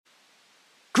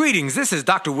Greetings, this is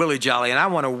Dr. Willie Jolly, and I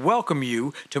want to welcome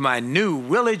you to my new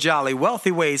Willie Jolly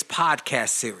Wealthy Ways podcast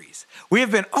series. We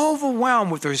have been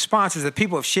overwhelmed with the responses that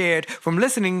people have shared from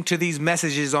listening to these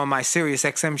messages on my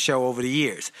SiriusXM show over the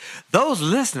years. Those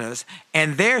listeners,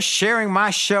 and they're sharing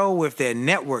my show with their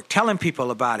network, telling people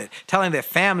about it, telling their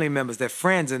family members, their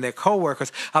friends, and their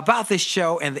coworkers about this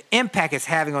show and the impact it's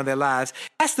having on their lives.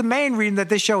 That's the main reason that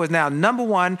this show is now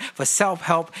 #1 for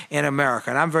self-help in America,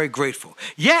 and I'm very grateful.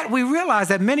 Yet, we realize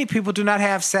that many people do not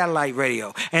have satellite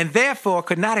radio and therefore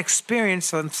could not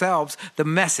experience for themselves the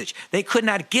message. They could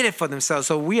not get it for themselves.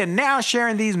 So we are now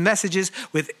sharing these messages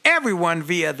with everyone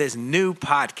via this new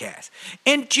podcast.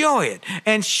 Enjoy it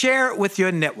and share it with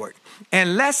your network.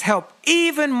 And let's help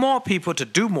even more people to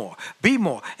do more, be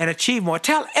more, and achieve more.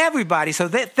 Tell everybody so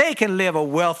that they can live a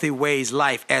Wealthy Ways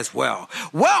life as well.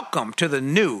 Welcome to the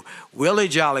new Willie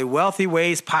Jolly Wealthy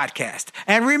Ways podcast.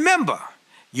 And remember,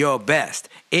 your best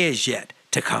is yet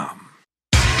to come.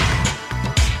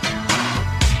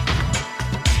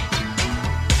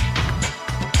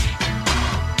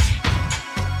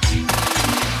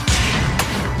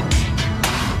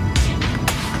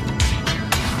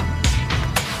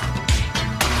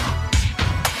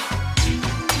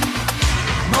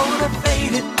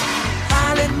 Motivated,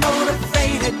 highly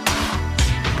motivated,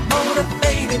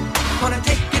 motivated, gonna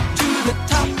take it to the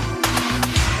top.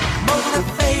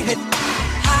 Motivated,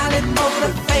 highly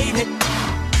motivated,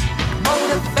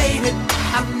 motivated,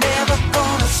 I'm never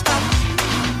gonna stop.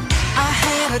 I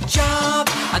had a job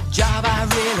I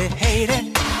really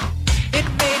hated. It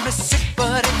made me sick,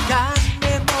 but it got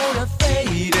me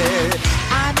motivated.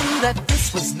 I knew that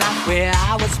this was not where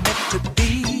I was meant to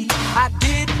be. I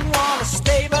didn't want to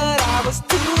stay, but I was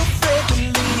too afraid to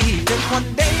leave. Then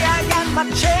one day I got my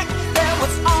check, there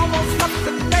was almost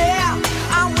nothing there.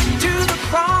 I went to the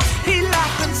boss, he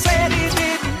laughed and said he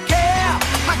didn't care.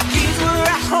 My kids were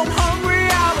at home hungry,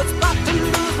 I was about to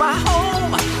lose my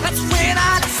home. That's when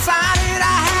I decided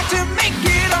I had to make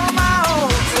it on my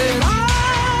own. Said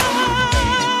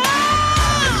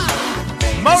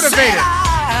Motivated,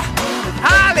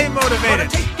 highly motivated,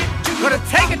 gonna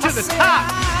take it to the top.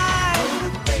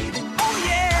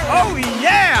 Oh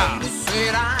yeah,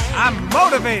 I'm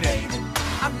motivated,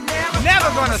 never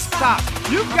gonna stop.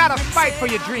 You've got to fight for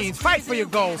your dreams, fight for your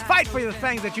goals, fight for the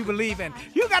things that you believe in.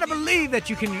 You got to believe that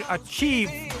you can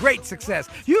achieve great success.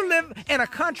 You live in a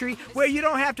country where you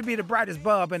don't have to be the brightest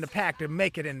bulb in the pack to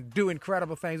make it and do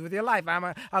incredible things with your life. I'm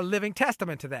a living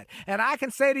testament to that. And I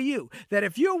can say to you that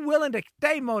if you're willing to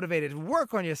stay motivated,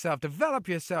 work on yourself, develop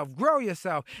yourself, grow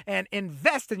yourself, and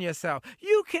invest in yourself,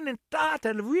 you can start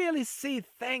to really see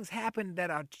things happen that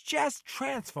are just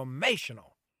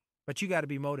transformational. But you got to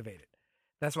be motivated.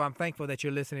 That's why I'm thankful that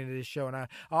you're listening to this show. And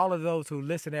all of those who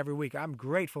listen every week, I'm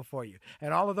grateful for you.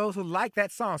 And all of those who like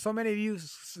that song. So many of you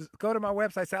go to my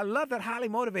website and say, I love that highly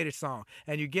motivated song.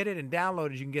 And you get it and download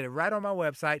it. You can get it right on my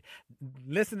website,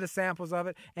 listen to samples of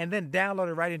it, and then download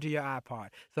it right into your iPod.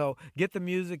 So get the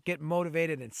music, get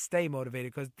motivated, and stay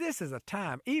motivated. Because this is a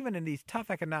time, even in these tough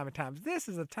economic times, this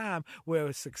is a time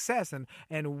where success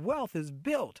and wealth is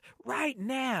built right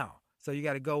now. So you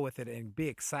got to go with it and be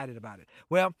excited about it.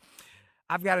 Well,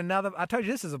 I've got another. I told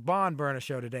you this is a barn burner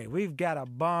show today. We've got a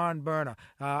barn burner.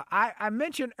 I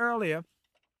mentioned earlier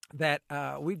that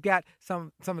we've got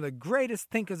some of the greatest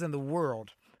thinkers in the world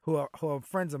who are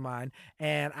friends of mine,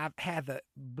 and I've had the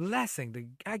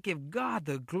blessing. I give God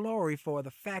the glory for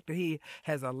the fact that He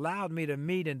has allowed me to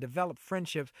meet and develop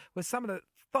friendships with some of the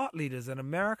thought leaders in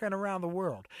America and around the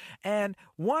world. And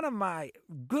one of my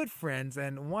good friends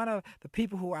and one of the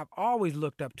people who I've always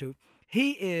looked up to,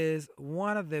 he is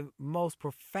one of the most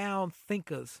profound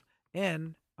thinkers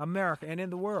in America and in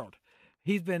the world.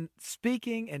 He's been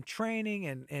speaking and training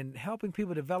and helping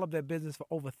people develop their business for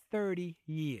over 30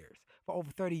 years. For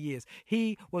over 30 years.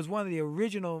 He was one of the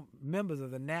original members of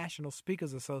the National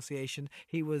Speakers Association.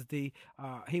 He was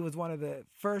one of the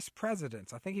first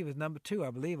presidents. I think he was number 2, I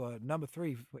believe, or number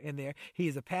 3 in there.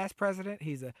 He's a past president.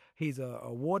 He's a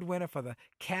award winner for the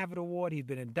Cavett Award. He's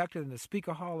been inducted in the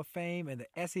Speaker Hall of Fame and the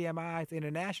SEMI's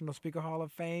International Speaker Hall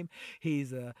of Fame.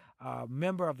 He's a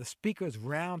member of the Speakers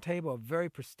Roundtable, a very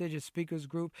prestigious speakers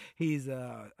group. He's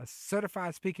a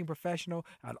certified speaking professional,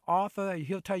 an author.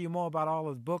 He'll tell you more about all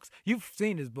his books. You've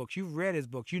seen his books. You've read his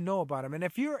books. You know about him. And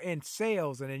if you're in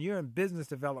sales and you're in business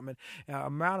development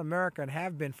around America and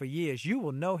have been for years, you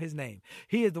will know his name.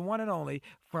 He is the one and only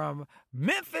from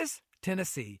Memphis,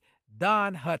 Tennessee,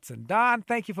 Don Hudson. Don,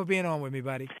 thank you for being on with me,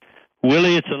 buddy.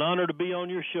 Willie, it's an honor to be on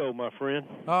your show, my friend.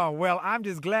 Oh, well, I'm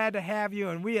just glad to have you,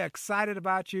 and we are excited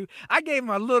about you. I gave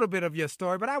them a little bit of your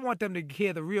story, but I want them to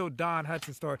hear the real Don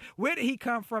Hudson story. Where did he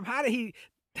come from? How did he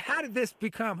How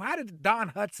did Don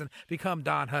Hudson become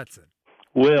Don Hudson?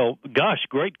 Well, gosh,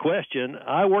 great question.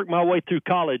 I worked my way through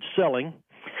college selling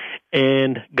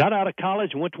and got out of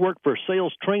college and went to work for a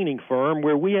sales training firm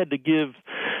where we had to give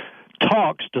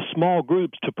talks to small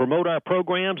groups to promote our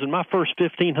programs. In my first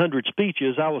 1,500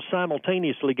 speeches, I was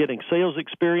simultaneously getting sales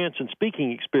experience and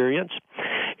speaking experience.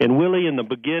 And Willie, in the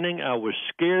beginning, I was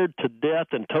scared to death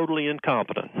and totally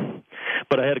incompetent.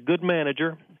 But I had a good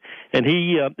manager, and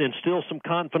he instilled some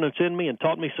confidence in me and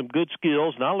taught me some good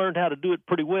skills, and I learned how to do it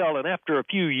pretty well. And after a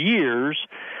few years,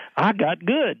 I got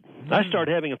good. I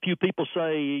started having a few people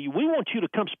say, we want you to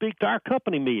come speak to our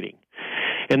company meeting.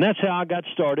 And that's how I got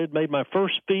started, made my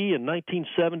first fee in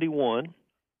 1971,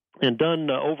 and done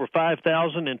over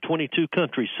 5,000 in 22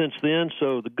 countries since then.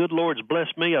 So the good Lord's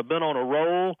blessed me. I've been on a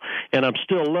roll, and I'm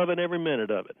still loving every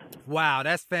minute of it. Wow,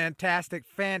 that's fantastic,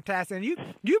 fantastic. And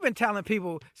you've been telling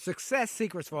people success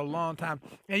secrets for a long time,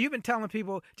 and you've been telling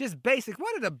people just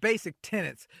what are the basic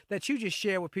tenets that you just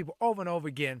share with people over and over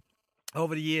again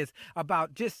over the years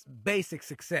about just basic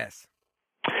success?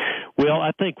 Well,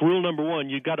 I think rule number one,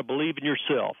 you got to believe in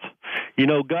yourself. You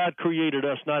know, God created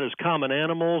us not as common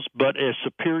animals, but as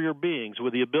superior beings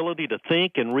with the ability to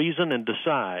think and reason and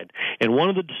decide. And one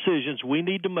of the decisions we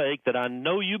need to make that I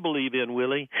know you believe in,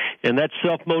 Willie, and that's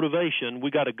self-motivation, we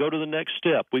got to go to the next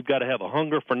step. We've got to have a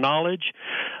hunger for knowledge,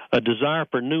 a desire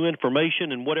for new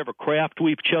information in whatever craft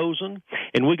we've chosen,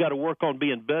 and we got to work on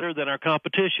being better than our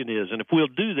competition is. And if we'll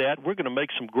do that, we're going to make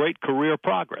some great career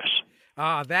progress.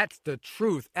 That's the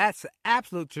truth. That's the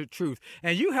absolute truth.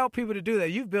 And you help people to do that.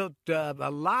 You've built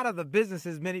a lot of the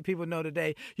businesses many people know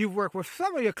today. You've worked with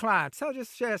some of your clients. So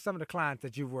just share some of the clients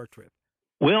that you've worked with.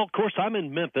 Well, of course, I'm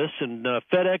in Memphis, and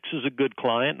FedEx is a good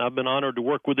client, and I've been honored to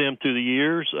work with them through the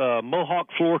years. Mohawk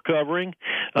Floor Covering,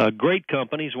 great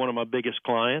company, is one of my biggest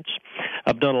clients.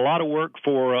 I've done a lot of work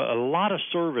for a lot of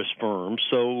service firms.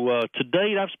 So to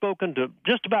date, I've spoken to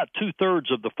just about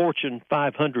two-thirds of the Fortune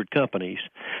 500 companies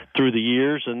through the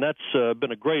years, and that's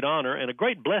been a great honor and a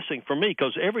great blessing for me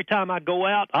because every time I go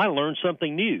out, I learn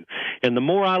something new. And the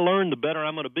more I learn, the better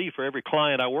I'm going to be for every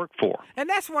client I work for. And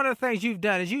that's one of the things you've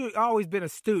done is you've always been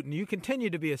a student. You continue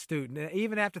to be a student.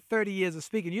 Even after 30 years of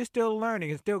speaking, you're still learning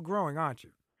and still growing, aren't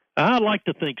you? I like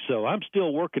to think so. I'm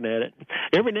still working at it.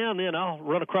 Every now and then I'll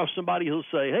run across somebody who'll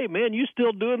say, hey, man, you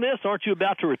still doing this? Aren't you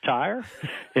about to retire?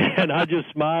 And I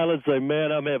just smile and say,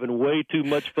 man, I'm having way too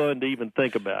much fun to even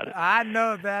think about it. I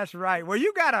know that's right. Well,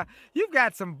 you've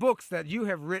got some books that you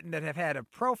have written that have had a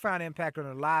profound impact on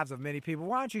the lives of many people.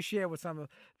 Why don't you share with some of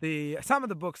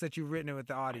the books that you've written with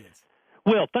the audience?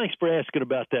 Well, thanks for asking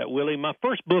about that, Willie. My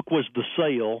first book was The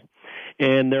Sale,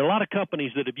 and there are a lot of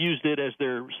companies that have used it as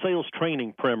their sales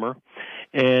training primer.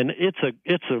 And it's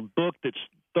a book that's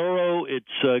thorough.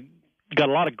 It's got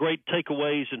a lot of great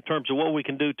takeaways in terms of what we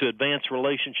can do to advance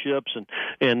relationships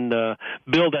and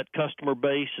build that customer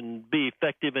base and be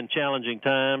effective in challenging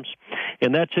times.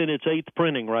 And that's in its 8th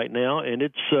printing right now, and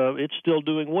it's still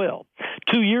doing well.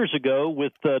 2 years ago,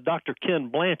 with Dr. Ken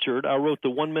Blanchard, I wrote The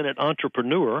 1 Minute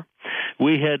Entrepreneur.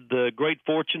 We had the great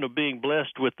fortune of being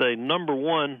blessed with a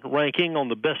 #1 ranking on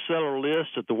the bestseller list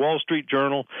at the Wall Street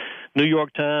Journal, New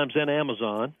York Times, and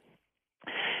Amazon.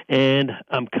 And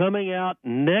I'm coming out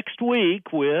next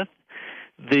week with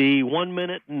the 1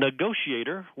 Minute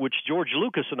Negotiator, which George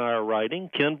Lucas and I are writing.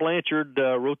 Ken Blanchard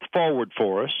wrote the foreword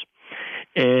for us.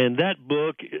 And that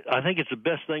book, I think it's the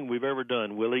best thing we've ever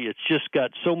done, Willie. It's just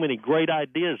got so many great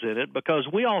ideas in it because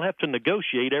we all have to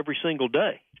negotiate every single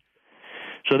day.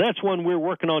 So that's one we're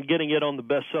working on getting it on the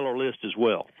bestseller list as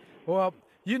well. Well,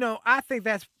 you know, I think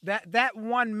that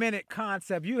 1 minute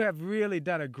concept, you have really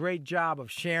done a great job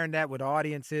of sharing that with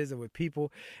audiences and with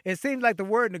people. It seems like the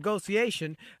word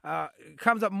negotiation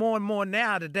comes up more and more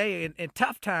now today in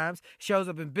tough times, shows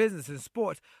up in business and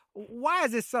sports. Why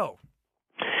is it so?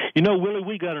 You know, Willie,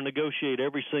 we got to negotiate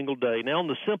every single day. Now, on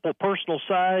the simple personal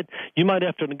side, you might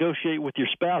have to negotiate with your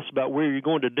spouse about where you're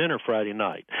going to dinner Friday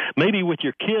night. Maybe with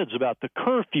your kids about the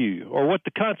curfew or what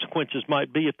the consequences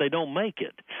might be if they don't make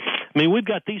it. I mean, we've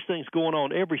got these things going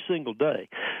on every single day.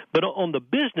 But on the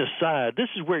business side, this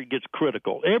is where it gets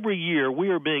critical. Every year, we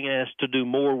are being asked to do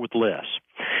more with less.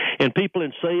 And people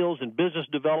in sales and business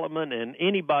development and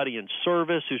anybody in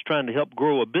service who's trying to help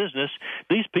grow a business,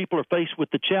 these people are faced with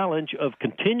the challenge of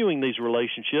continuing these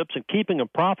relationships and keeping them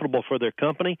profitable for their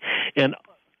company, and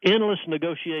endless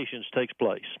negotiations takes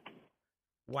place.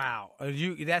 Wow.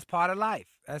 That's part of life.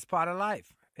 That's part of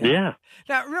life. Yeah.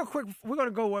 Now, real quick, we're going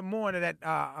to go more into that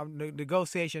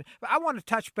negotiation, but I want to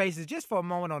touch bases just for a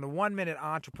moment on the 1-minute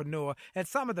entrepreneur and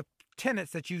some of the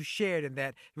tenets that you shared in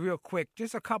that real quick.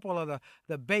 Just a couple of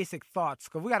the basic thoughts,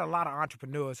 because we got a lot of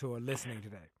entrepreneurs who are listening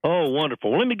today. Oh,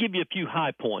 wonderful. Well, let me give you a few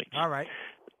high points. All right.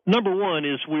 Number one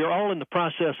is we are all in the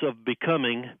process of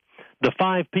becoming the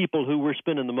 5 people who we're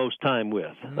spending the most time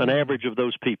with, an average of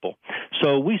those people.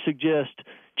 So we suggest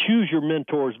choose your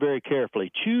mentors very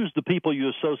carefully. Choose the people you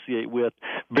associate with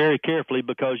very carefully,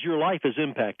 because your life is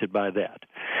impacted by that.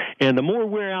 And the more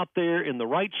we're out there in the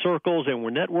right circles and we're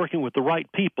networking with the right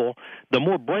people, the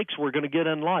more breaks we're going to get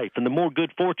in life and the more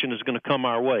good fortune is going to come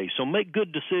our way. So make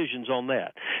good decisions on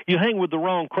that. You hang with the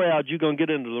wrong crowd, you're going to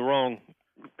get into the wrong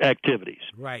activities.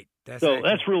 Right. That's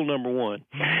rule number one.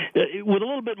 With a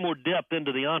little bit more depth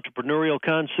into the entrepreneurial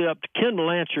concept, Ken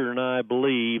Lancher and I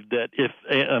believe that if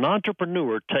an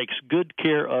entrepreneur takes good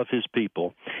care of his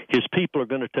people are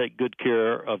going to take good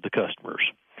care of the customers.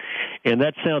 And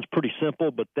that sounds pretty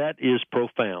simple, but that is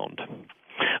profound.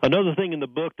 Another thing in the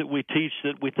book that we teach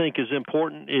that we think is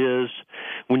important is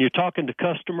when you're talking to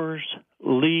customers,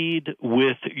 lead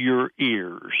with your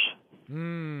ears.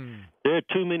 There are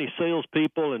too many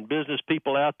salespeople and business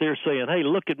people out there saying, hey,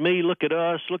 look at me, look at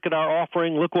us, look at our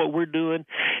offering, look what we're doing.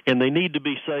 And they need to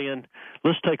be saying,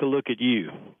 let's take a look at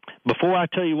you. Before I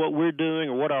tell you what we're doing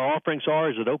or what our offerings are,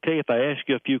 is it okay if I ask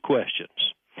you a few questions?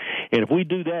 And if we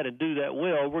do that and do that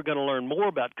well, we're going to learn more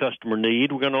about customer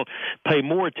need. We're going to pay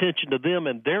more attention to them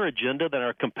and their agenda than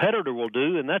our competitor will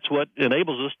do, and that's what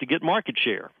enables us to get market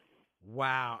share.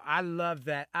 Wow, I love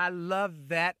that. I love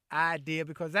that idea,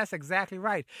 because that's exactly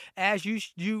right. As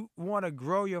you want to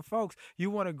grow your folks, you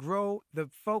want to grow the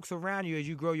folks around you as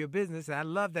you grow your business. And I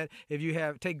love that if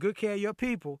you take good care of your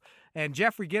people. And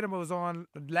Jeffrey Gitomer was on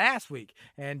last week,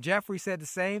 and Jeffrey said the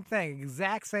same thing,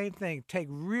 exact same thing. Take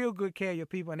real good care of your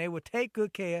people, and they will take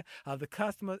good care of the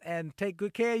customers and take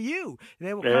good care of you.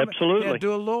 They will come. Absolutely. They'll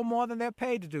do a little more than they're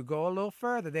paid to do. Go a little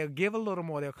further. They'll give a little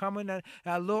more. They'll come in a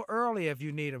little earlier if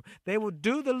you need them. They will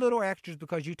do the little extras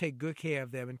because you take good care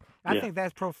of them, and I think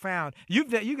that's profound. You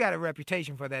got a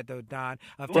reputation for that, though, Don.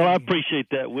 Well, I appreciate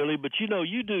that, Willie, but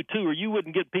you do too, or you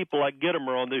wouldn't get people like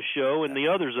Gitomer on this show and the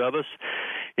others of us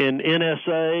in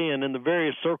NSA and in the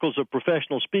various circles of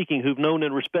professional speaking who've known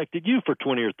and respected you for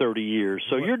 20 or 30 years.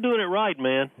 So you're doing it right,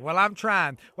 man. Well, I'm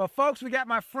trying. Well, folks, we got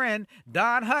my friend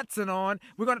Don Hudson on.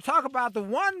 We're going to talk about the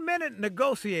 1-minute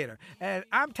negotiator. And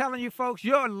I'm telling you, folks,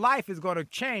 your life is going to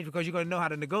change because you're going to know how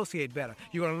to negotiate better.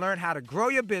 You're going to learn how to grow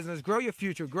your business, grow your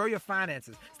future, grow your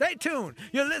finances. Stay tuned.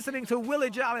 You're listening to Willie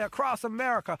Jolly across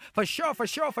America. For sure, for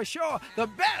sure, for sure, the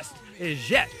best is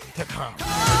yet to come.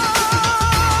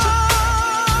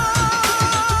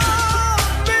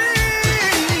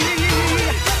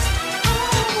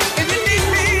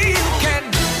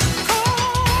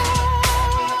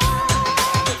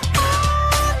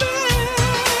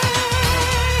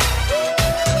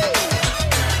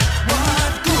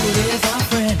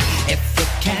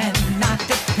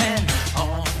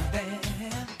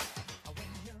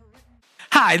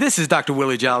 Hi, this is Dr.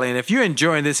 Willie Jolly, and if you're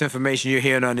enjoying this information you're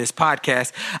hearing on this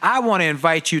podcast, I want to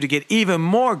invite you to get even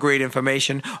more great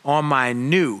information on my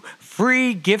new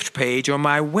free gift page on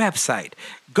my website.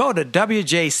 Go to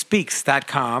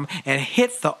wjspeaks.com and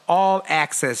hit the All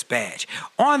Access badge.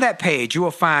 On that page, you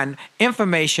will find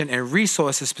information and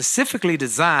resources specifically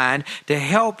designed to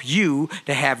help you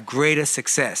to have greater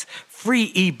success.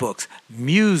 Free ebooks,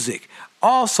 music,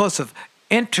 all sorts of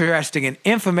interesting and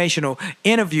informational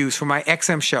interviews for my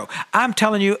XM show. I'm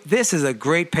telling you, this is a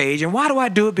great page. And why do I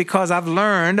do it? Because I've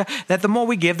learned that the more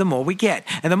we give, the more we get.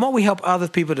 And the more we help other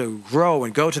people to grow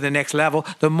and go to the next level,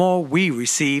 the more we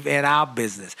receive in our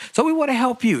business. So we want to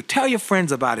help you. Tell your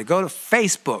friends about it. Go to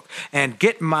Facebook and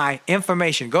get my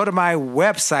information. Go to my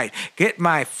website. Get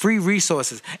my free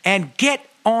resources. And get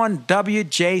on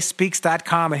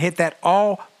wjspeaks.com and hit that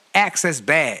All Access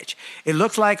badge. It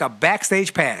looks like a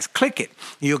backstage pass. Click it.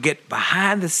 You'll get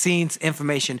behind the scenes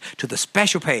information to the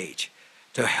special page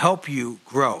to help you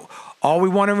grow. All we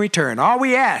want in return, all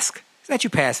we ask is that you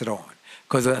pass it on,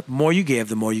 because the more you give,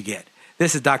 the more you get.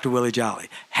 This is Dr. Willie Jolly.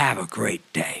 Have a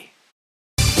great day.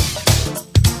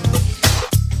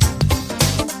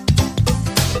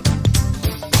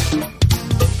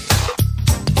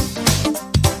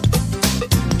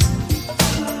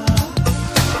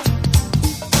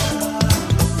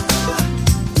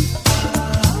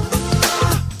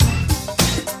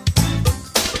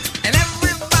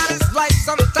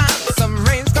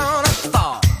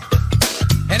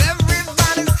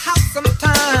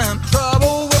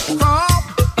 Trouble will come,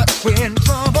 but when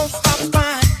trouble stops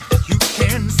by,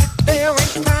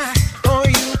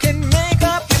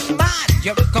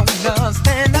 you're gonna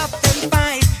stand up and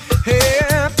fight.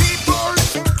 Hey, people,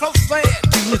 listen closely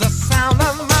to the sound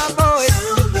of my voice.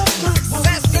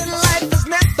 Success in life is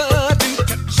never due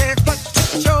to chance, but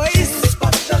to choice.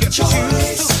 You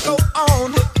choose to go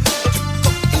on, to go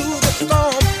through the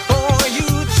storm, or you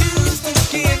choose to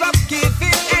give up, give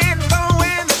in, and go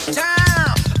in the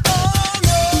time. Oh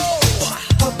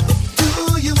no, up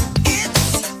to you.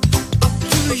 It's up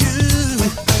to you.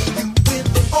 You win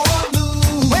or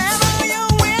lose. Whether you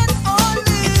win or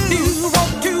lose. If you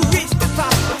want to reach the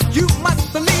top, you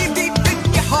must believe deep in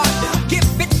your heart. Give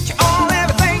it your all,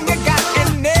 everything you got,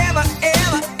 and never,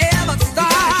 ever, ever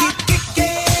stop. You gotta keep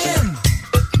kicking.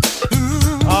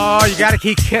 Oh, you got to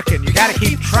keep kicking. You got to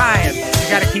keep trying. You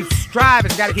got to keep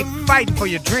striving. You got to keep fighting for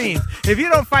your dreams. If you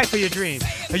don't fight for your dreams,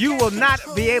 you will not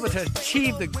be able to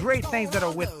achieve the great things that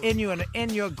are within you and in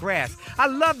your grasp. I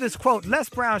love this quote. Les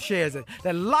Brown shares it,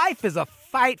 that life is a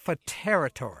fight for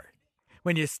territory.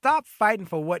 When you stop fighting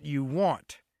for what you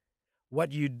want,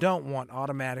 what you don't want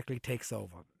automatically takes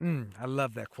over. I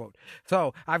love that quote.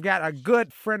 So I've got a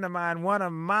good friend of mine, one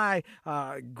of my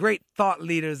great thought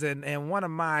leaders and one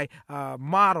of my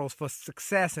models for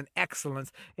success and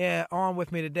excellence on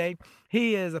with me today.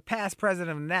 He is a past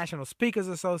president of the National Speakers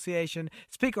Association,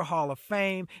 Speaker Hall of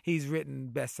Fame. He's written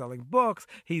best-selling books.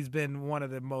 He's been one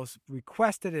of the most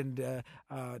requested and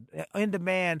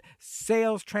in-demand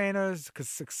sales trainers,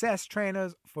 success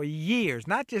trainers for years.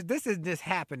 This has just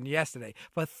happened yesterday.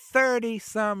 For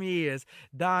 30-some years,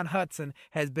 Don Hudson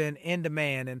has been in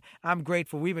demand, and I'm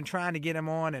grateful. We've been trying to get him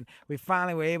on, and we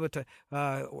finally were able to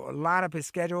line up his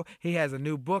schedule. He has a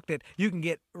new book that you can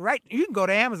get you can go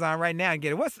to Amazon right now and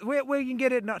get it. Where you can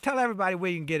get it? Tell everybody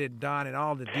where you can get it, Don, and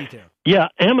all the detail. Yeah,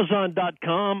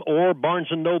 Amazon.com or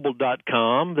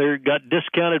BarnesandNoble.com. They've got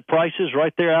discounted prices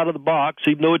right there out of the box.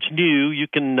 Even though it's new, you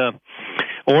can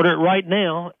order it right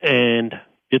now, and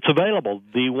it's available,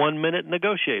 the 1-Minute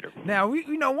Negotiator. Now,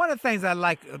 one of the things I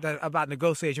like about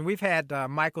negotiation, we've had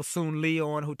Michael Soon Lee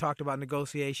on who talked about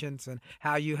negotiations and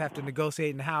how you have to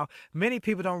negotiate and how many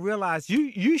people don't realize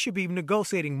you should be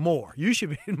negotiating more. You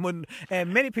should be,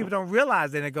 and many people don't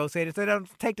realize they're negotiating, so they don't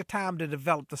take the time to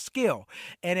develop the skill.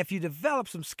 And if you develop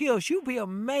some skills, you'll be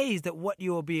amazed at what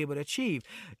you will be able to achieve.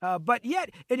 But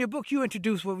yet, in your book, you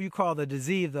introduce what you call the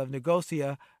disease of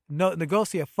negotiophobia,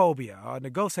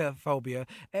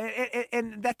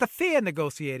 and that's the fear of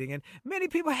negotiating. And many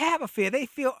people have a fear. They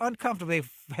feel uncomfortable. They're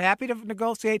happy to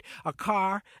negotiate a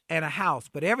car and a house,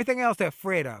 but everything else they're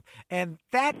afraid of. And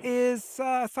that is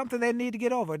something they need to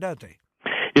get over, don't they?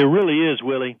 It really is,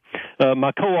 Willie.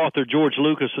 My co-author, George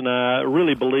Lucas, and I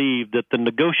really believe that the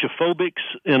negotiophobics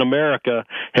in America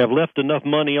have left enough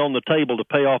money on the table to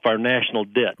pay off our national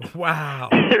debt. Wow.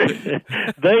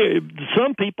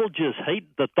 Some people just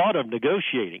hate the thought of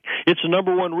negotiating. It's the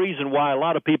number one reason why a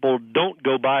lot of people don't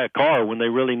go buy a car when they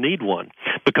really need one,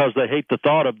 because they hate the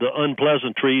thought of the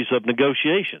unpleasantries of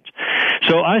negotiations.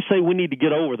 So I say we need to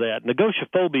get over that.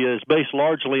 Negotiophobia is based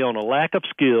largely on a lack of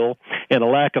skill and a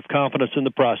lack of confidence in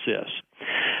the process.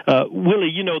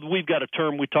 Willie, we've got a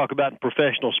term we talk about in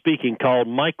professional speaking called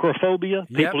microphobia.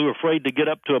 Yep. People who are afraid to get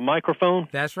up to a microphone.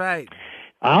 That's right.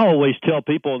 I always tell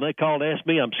people, and they call and ask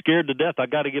me, I'm scared to death, I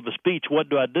got to give a speech, what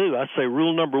do? I say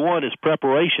rule number one is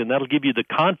preparation. That'll give you the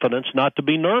confidence not to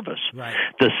be nervous. Right.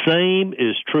 The same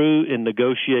is true in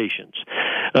negotiations.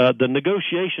 The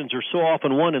negotiations are so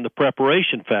often won in the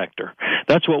preparation factor.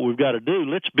 That's what we've got to do.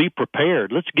 Let's be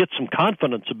prepared. Let's get some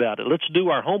confidence about it. Let's do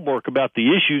our homework about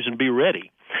the issues and be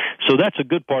ready. So that's a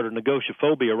good part of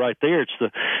negotiophobia right there. It's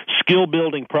the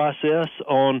skill-building process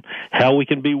on how we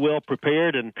can be well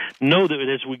prepared and know that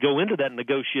as we go into that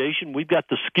negotiation, we've got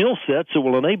the skill sets that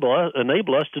will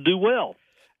enable us to do well.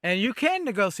 And you can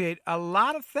negotiate a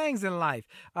lot of things in life.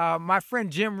 My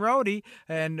friend Jim Rhodey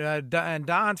and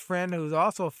Don's friend, who's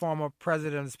also a former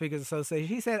president of the Speakers Association,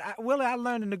 he said, Willie, I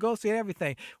learned to negotiate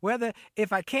everything.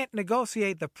 If I can't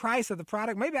negotiate the price of the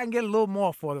product, maybe I can get a little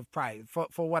more for the price,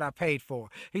 for what I paid for.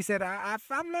 He said,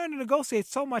 I'm learning to negotiate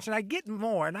so much, and I get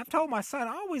more. And I've told my son,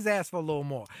 I always ask for a little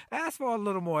more. Ask for a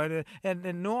little more. And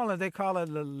in New Orleans, they call it,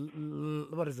 Langop?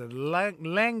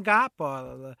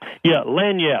 Yeah,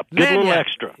 lanyap. Get a little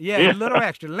extra. Yeah, a little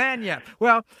extra. Lanyap.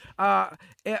 Well,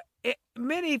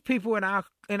 many people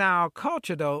in our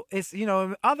culture, though, it's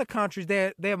in other countries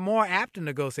they're more apt to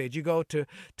negotiate. You go to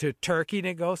Turkey,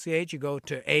 negotiate. You go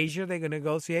to Asia, they can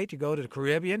negotiate. You go to the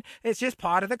Caribbean. It's just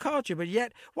part of the culture. But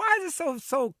yet, why is it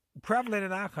so prevalent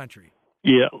in our country?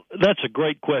 Yeah, that's a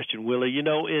great question, Willie. You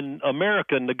know, in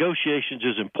America, negotiations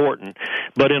is important,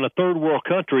 but in a third world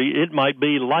country, it might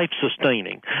be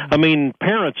life-sustaining. I mean,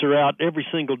 parents are out every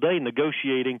single day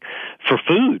negotiating for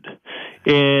food,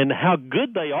 and how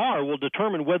good they are will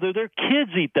determine whether their kids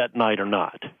eat that night or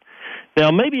not. Now,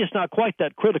 maybe it's not quite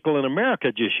that critical in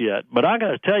America just yet, but I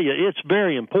got to tell you, it's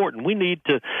very important. We need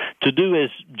to do as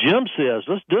Jim says.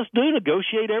 Let's just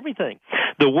negotiate everything.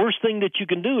 The worst thing that you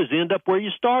can do is end up where you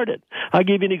started. I'll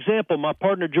give you an example. My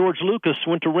partner George Lucas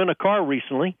went to rent a car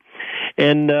recently,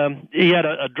 and he had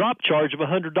a drop charge of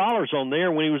 $100 on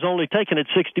there when he was only taking it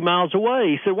 60 miles away.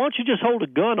 He said, "Why don't you just hold a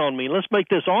gun on me and let's make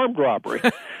this armed robbery?"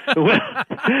 Well,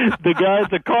 the guy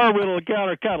at the car rental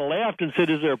counter kind of laughed and said,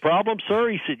 "Is there a problem, sir?"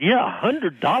 He said, "Yeah,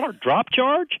 $100 drop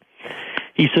charge?"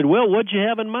 He said, "Well, what'd you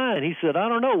have in mind?" He said, "I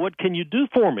don't know. What can you do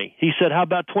for me?" He said, "How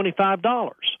about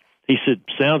 $25? He said,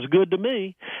 "Sounds good to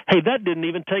me." Hey, that didn't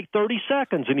even take 30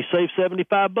 seconds, and he saved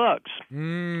 $75.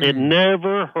 It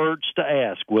never hurts to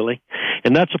ask, Willie.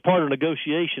 And that's a part of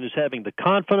negotiation, is having the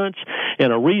confidence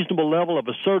and a reasonable level of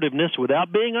assertiveness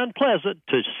without being unpleasant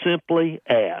to simply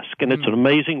ask. And it's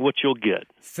amazing what you'll get.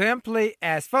 Simply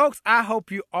ask. Folks, I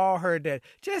hope you all heard that.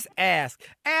 Just ask.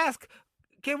 Ask.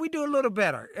 Can we do a little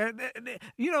better?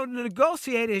 You know,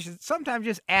 negotiation is sometimes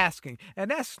just asking, and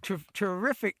that's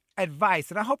terrific advice,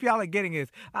 and I hope y'all are getting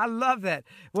this. I love that.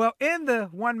 Well, in the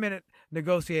 1 Minute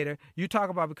Negotiator, you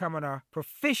talk about becoming a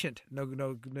proficient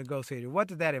negotiator. What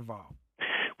does that involve?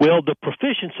 Well, the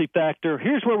proficiency factor,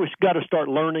 here's where we've got to start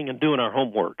learning and doing our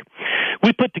homework.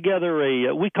 We put together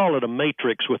we call it a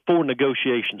matrix with 4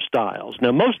 negotiation styles.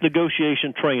 Now, most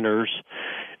negotiation trainers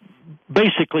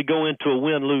basically go into a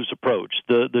win-lose approach.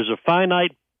 There's a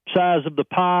finite size of the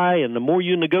pie, and the more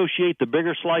you negotiate, the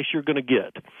bigger slice you're going to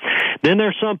get. Then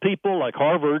there's some people, like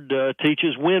Harvard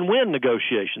teaches win-win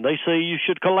negotiation. They say you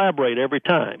should collaborate every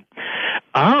time.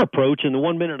 Our approach in the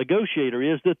 1 Minute Negotiator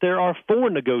is that there are 4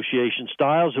 negotiation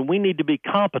styles, and we need to be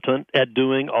competent at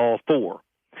doing all 4.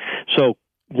 So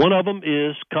one of them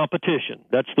is competition.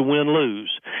 That's the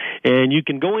win-lose. And you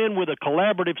can go in with a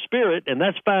collaborative spirit, and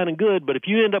that's fine and good, but if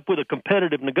you end up with a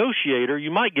competitive negotiator,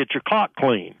 you might get your clock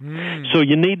clean. So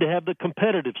you need to have the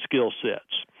competitive skill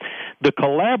sets. The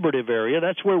collaborative area,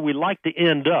 that's where we like to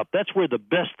end up. That's where the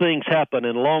best things happen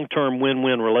in long-term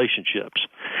win-win relationships.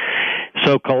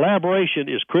 So collaboration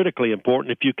is critically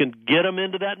important if you can get them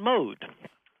into that mode.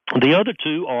 The other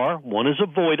 2 are, one is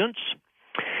avoidance.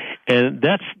 And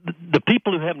that's the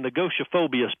people who have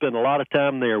negotiophobia spend a lot of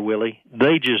time there, Willie.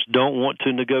 They just don't want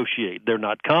to negotiate. They're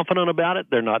not confident about it.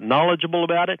 They're not knowledgeable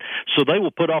about it. So they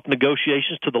will put off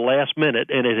negotiations to the last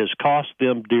minute, and it has cost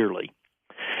them dearly.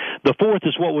 The 4th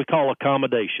is what we call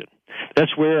accommodation.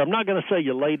 That's where, I'm not going to say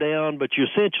you lay down, but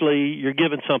you're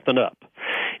giving something up.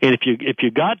 And if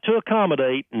you got to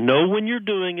accommodate, know when you're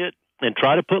doing it and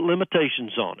try to put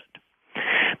limitations on it.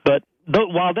 But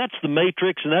while that's the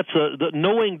matrix, and that's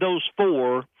knowing those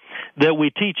 4 that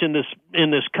we teach in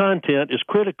this content is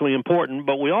critically important,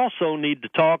 but we also need to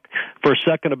talk for a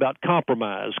second about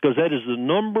compromise, because that is the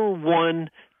number 1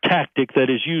 tactic that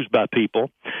is used by people,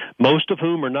 most of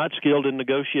whom are not skilled in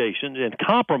negotiations, and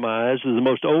compromise is the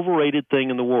most overrated thing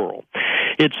in the world.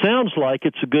 It sounds like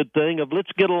it's a good thing of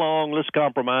let's get along, let's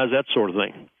compromise, that sort of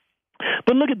thing.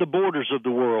 But look at the borders of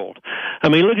the world. I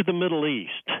mean, look at the Middle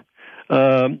East.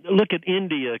 Look at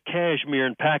India, Kashmir,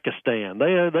 and Pakistan.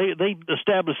 They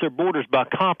established their borders by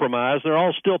compromise. They're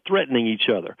all still threatening each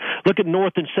other. Look at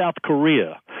North and South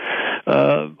Korea.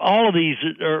 All of these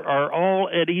are all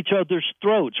at each other's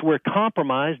throats where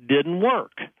compromise didn't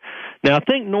work. Now, I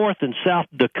think North and South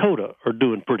Dakota are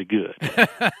doing pretty good.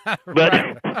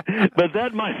 But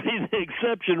that might be the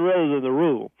exception rather than the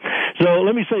rule. So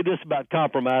let me say this about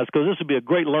compromise, because this would be a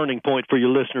great learning point for your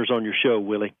listeners on your show,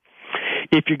 Willie.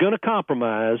 If you're going to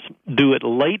compromise, do it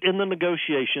late in the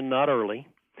negotiation, not early,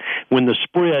 when the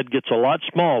spread gets a lot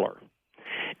smaller,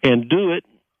 and do it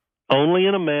only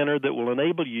in a manner that will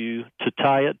enable you to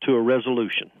tie it to a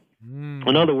resolution.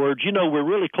 In other words, we're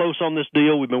really close on this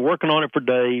deal. We've been working on it for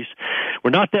days. We're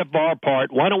not that far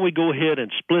apart. Why don't we go ahead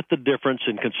and split the difference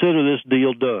and consider this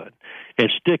deal done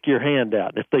and stick your hand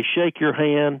out? If they shake your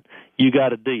hand, you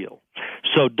got a deal.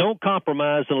 So don't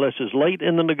compromise unless it's late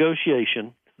in the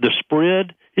negotiation, the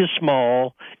spread is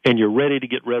small, and you're ready to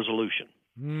get resolution.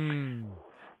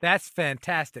 That's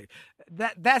fantastic.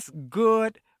 That's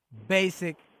good,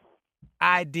 basic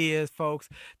ideas, folks.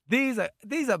 These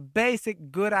are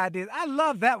basic good ideas. I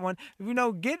love that one.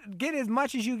 Get as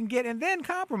much as you can get and then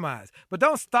compromise. But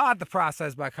don't start the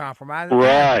process by compromising.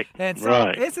 Right. And so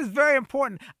right. This is very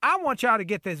important. I want y'all to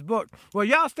get this book. Well,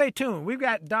 y'all stay tuned. We've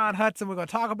got Don Hutson. We're going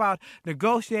to talk about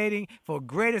negotiating for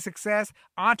greater success,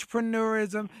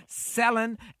 entrepreneurism,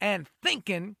 selling, and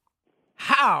thinking,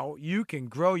 how you can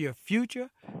grow your future,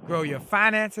 grow your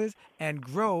finances, and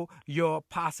grow your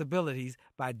possibilities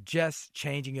by just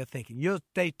changing your thinking. You'll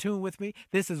stay tuned with me.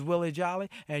 This is Willie Jolly,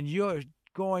 and you're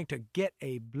going to get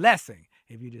a blessing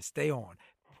if you just stay on.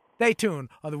 Stay tuned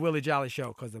on the Willie Jolly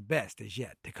Show, because the best is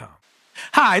yet to come.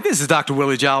 Hi, this is Dr.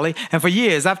 Willie Jolly, and for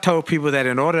years I've told people that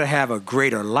in order to have a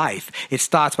greater life, it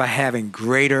starts by having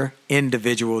greater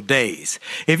individual days.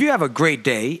 If you have a great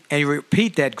day and you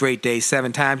repeat that great day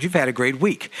 7 times, you've had a great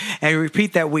week. And you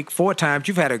repeat that week 4 times,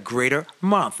 you've had a greater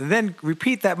month. And then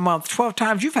repeat that month 12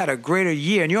 times, you've had a greater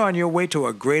year, and you're on your way to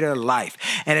a greater life.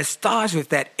 And it starts with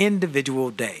that individual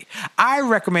day. I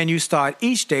recommend you start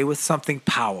each day with something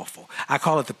powerful. I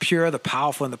call it the pure, the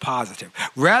powerful, and the positive.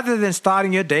 Rather than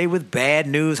starting your day with bad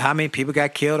news, how many people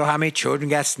got killed or how many children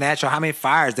got snatched or how many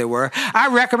fires there were, I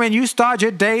recommend you start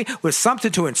your day with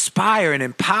something to inspire and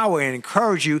empower and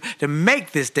encourage you to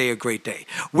make this day a great day.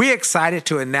 We're excited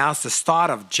to announce the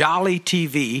start of Jolly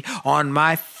TV on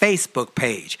my Facebook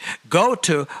page. Go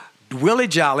to Willie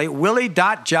Jolly,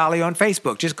 Willie.Jolly on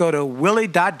Facebook. Just go to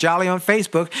Willie.Jolly on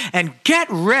Facebook and get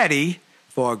ready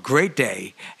for a great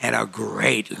day and a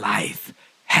great life.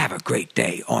 Have a great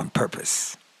day on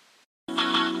purpose.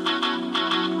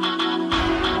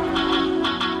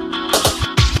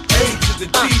 The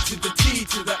D to the T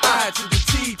to the I to the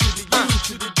T to the U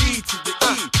to the D to the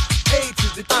E. A to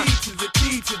the T to the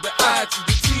T to the I to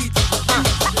the T to the U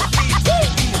to the E to the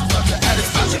E. It's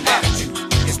about your attitude.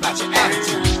 It's about your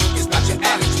attitude. It's about your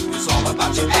attitude. It's all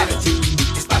about your attitude.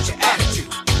 It's about your attitude.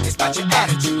 It's about your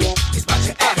attitude. It's about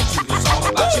your attitude. It's all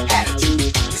about your attitude.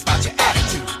 It's about your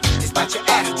attitude. It's about your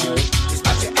attitude. It's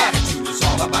about your attitude. It's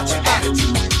all about your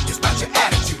attitude. It's about your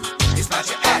attitude. It's about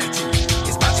your attitude.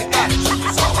 It's about your attitude.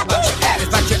 It's all about your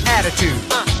attitude.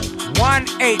 1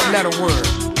 8-letter word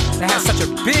that has such a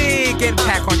big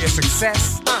impact on your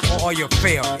success or your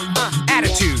failure.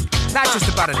 Attitude, not just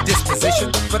about a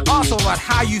disposition, but also about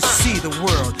how you see the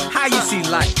world, how you see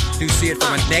life. Do you see it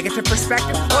from a negative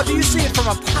perspective, or do you see it from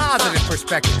a positive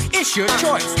perspective? It's your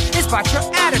choice. It's about your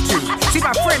attitude. See,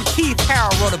 my friend Keith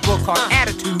Harrell wrote a book called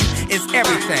Attitude is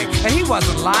Everything, and he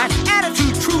wasn't lying.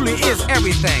 Attitude truly is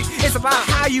everything. It's about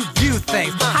how you view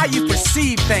things, how you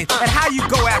perceive things, and how you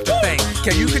go after things.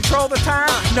 Can you control the time?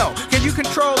 No. Can you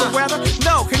control the weather?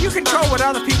 No. Can you control what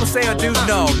other people say or do?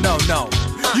 No.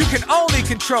 You can only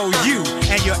control you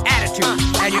and your attitude.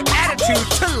 And your attitude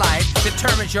to life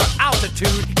determines your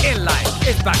altitude in life.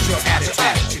 It's about your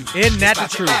attitude. Isn't that the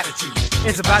truth?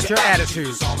 It's about your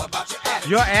attitude.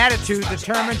 Your attitude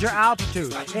determines your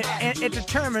altitude. It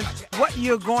determines what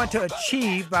you're going to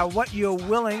achieve by what you're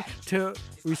willing to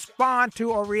respond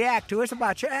to or react to. It's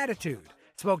about your attitude.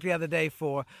 Spoke the other day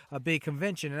for a big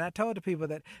convention, and I told the people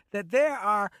that there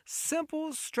are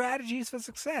simple strategies for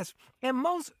success, and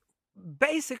most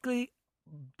basically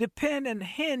depend and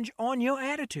hinge on your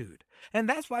attitude. And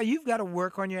that's why you've got to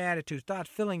work on your attitude. Start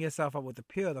filling yourself up with the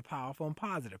pure, the powerful, and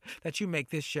positive. That you make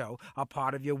this show a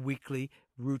part of your weekly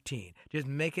routine. Just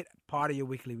make it part of your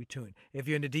weekly routine. If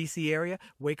you're in the D.C. area,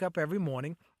 wake up every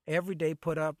morning. Every day,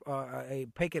 put up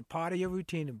make it part of your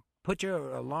routine and put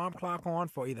your alarm clock on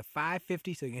for either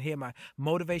 5:50 so you can hear my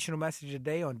motivational message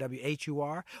today on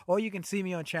WHUR, or you can see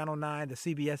me on Channel 9, the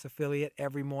CBS affiliate,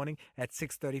 every morning at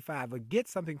 6:35. But get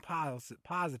something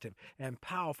positive and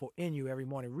powerful in you every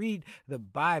morning. Read the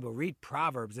Bible. Read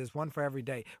Proverbs. There's one for every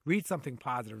day. Read something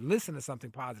positive. Listen to something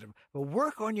positive. But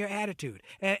work on your attitude.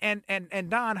 And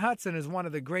Don Hutson is one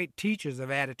of the great teachers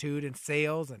of attitude and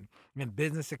sales and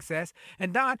business success.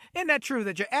 And Don, isn't that true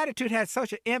that your attitude has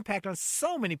such an impact on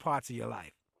so many parts of your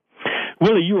life?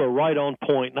 Willie, you are right on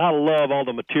point, and I love all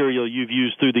the material you've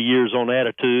used through the years on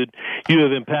attitude. You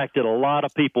have impacted a lot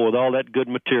of people with all that good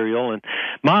material, and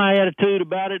my attitude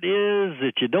about it is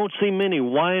that you don't see many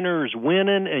whiners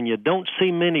winning, and you don't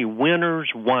see many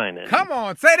winners whining. Come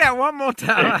on, say that one more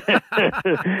time.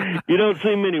 You don't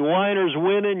see many whiners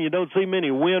winning, you don't see many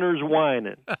winners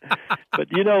whining. But,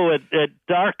 you know, at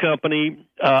our company,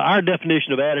 our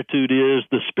definition of attitude is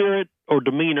the spirit or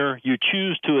demeanor you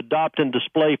choose to adopt and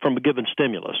display from a given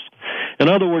stimulus. In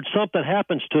other words, something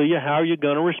happens to you, how are you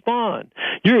going to respond?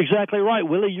 You're exactly right,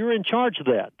 Willie. You're in charge of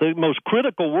that. The most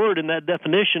critical word in that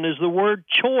definition is the word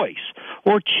choice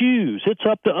or choose. It's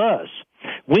up to us.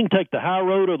 We can take the high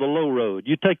road or the low road.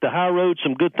 You take the high road,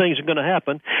 some good things are going to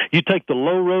happen. You take the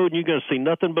low road, and you're going to see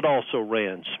nothing but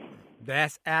also-rans.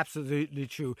 That's absolutely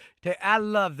true. I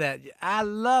love that. I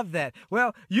love that.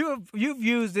 Well, you've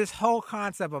used this whole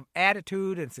concept of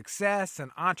attitude and success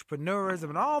and entrepreneurism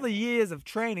and all the years of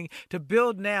training to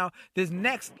build now this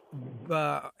next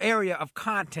area of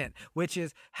content, which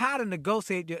is how to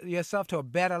negotiate yourself to a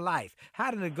better life,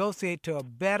 how to negotiate to a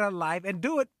better life, and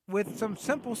do it with some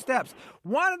simple steps.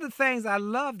 One of the things I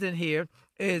loved in here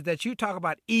is that you talk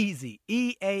about EASY,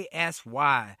 EASY,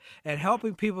 and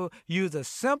helping people use a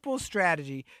simple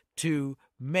strategy to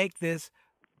make this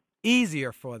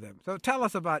easier for them. So tell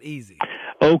us about EASY.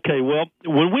 Okay, well,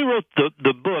 when we wrote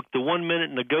the book, The 1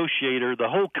 Minute Negotiator, the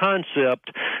whole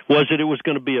concept was that it was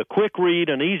going to be a quick read,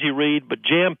 an easy read, but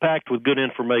jam-packed with good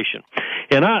information.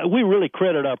 And we really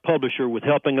credit our publisher with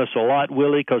helping us a lot,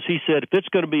 Willie, because he said if it's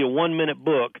going to be a 1-minute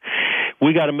book,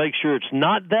 we got to make sure it's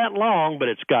not that long, but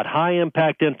it's got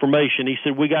high-impact information. He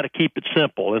said we got to keep it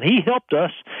simple. And he helped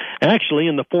us, actually,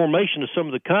 in the formation of some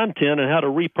of the content and how to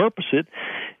repurpose it.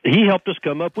 He helped us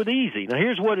come up with EASY. Now,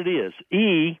 here's what it is.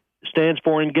 E stands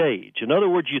for engage. In other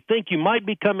words, you think you might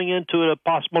be coming into a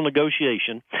possible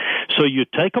negotiation, so you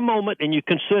take a moment and you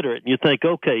consider it, and you think,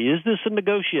 okay, is this a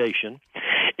negotiation?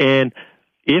 And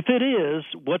if it is,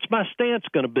 what's my stance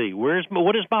going to be?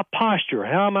 What is my posture?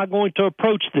 How am I going to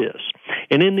approach this?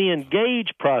 And in the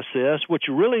engage process, what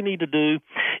you really need to do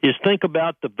is think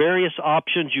about the various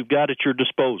options you've got at your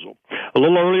disposal. A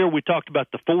little earlier, we talked about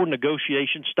the 4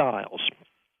 negotiation styles.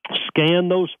 Scan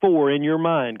those 4 in your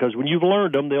mind, because when you've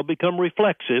learned them, they'll become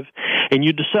reflexive, and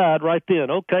you decide right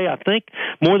then, okay, I think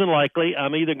more than likely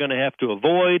I'm either going to have to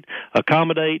avoid,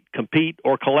 accommodate, compete,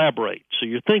 or collaborate. So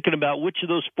you're thinking about which of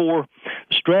those 4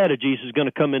 strategies is going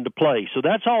to come into play. So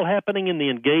that's all happening in the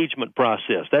engagement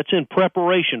process. That's in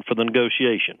preparation for the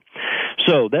negotiation.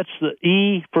 So that's the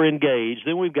E for engage.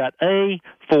 Then we've got A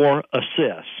for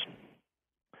assess.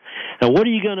 Now, what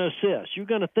are you going to assess? You're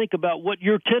going to think about what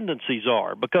your tendencies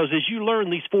are, because as you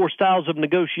learn these 4 styles of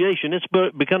negotiation, it's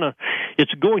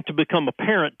going to become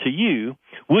apparent to you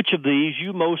which of these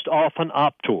you most often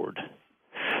opt toward.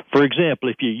 For example,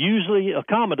 if you usually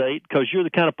accommodate because you're the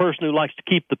kind of person who likes to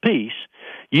keep the peace,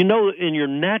 you know in your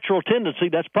natural tendency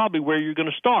that's probably where you're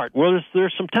going to start. Well,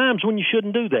 there's some times when you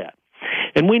shouldn't do that,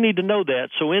 and we need to know that.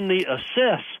 So in the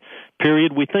assess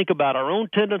period, we think about our own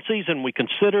tendencies and we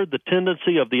consider the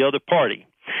tendency of the other party.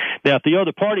 Now, if the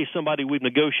other party is somebody we've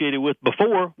negotiated with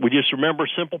before, we just remember a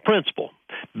simple principle.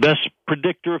 Best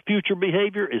predictor of future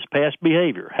behavior is past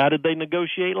behavior. How did they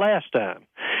negotiate last time?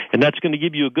 And that's going to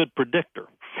give you a good predictor.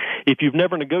 If you've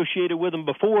never negotiated with them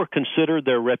before, consider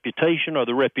their reputation or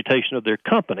the reputation of their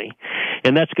company,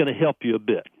 and that's going to help you a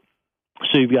bit.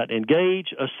 So you've got engage,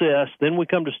 assess, then we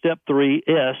come to step 3,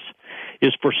 S,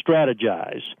 is for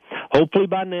strategize. Hopefully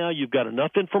by now you've got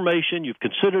enough information, you've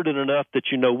considered it enough that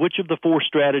you know which of the 4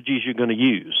 strategies you're going to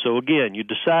use. So again, you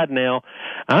decide now,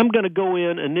 I'm going to go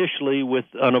in initially with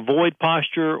an avoid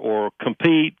posture or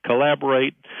compete,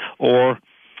 collaborate, or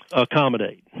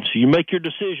accommodate. So you make your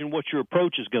decision what your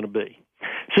approach is going to be.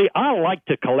 See, I like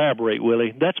to collaborate,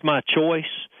 Willie. That's my choice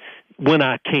when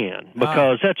I can,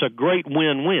 because that's a great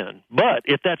win-win. But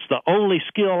if that's the only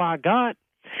skill I got,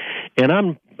 and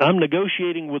I'm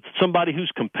negotiating with somebody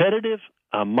who's competitive,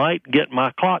 I might get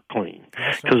my clock clean.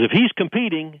 Because if he's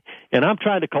competing and I'm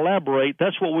trying to collaborate,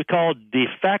 that's what we call de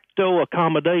facto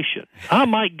accommodation. I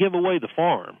might give away the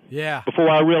farm before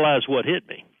I realize what hit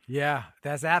me. Yeah,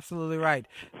 that's absolutely right.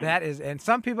 That is, and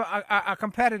some people are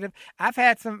competitive. I've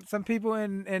had some people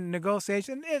in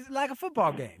negotiation. It's like a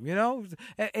football game, you know.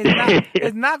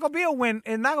 It's not gonna be a win.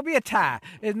 It's not gonna be a tie.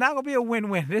 It's not gonna be a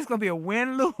win-win. It's gonna be a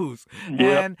win-lose.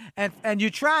 Yep. And you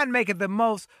try and make it the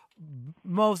most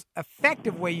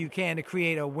effective way you can to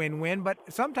create a win-win. But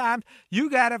sometimes you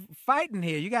gotta fight in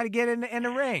here. You gotta get in the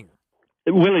ring.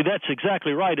 Willie, that's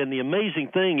exactly right. And the amazing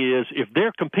thing is, if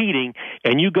they're competing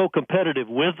and you go competitive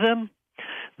with them,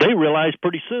 they realize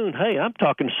pretty soon, hey, I'm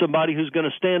talking to somebody who's going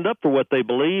to stand up for what they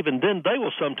believe, and then they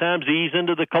will sometimes ease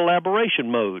into the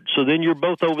collaboration mode. So then you're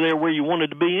both over there where you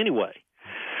wanted to be anyway.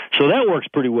 So that works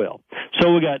pretty well.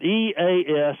 So we got E,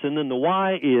 A, S, and then the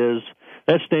Y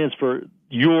that stands for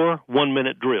your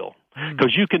 1-minute drill.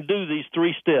 Because you can do these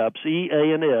 3 steps, E,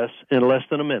 A, and S, in less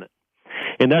than a minute.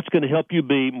 And that's going to help you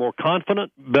be more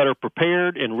confident, better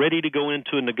prepared, and ready to go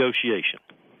into a negotiation.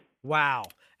 Wow.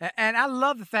 And I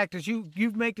love the fact that you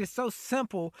make this so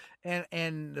simple,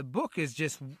 and the book is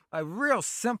just a real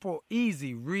simple,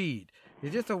 easy read.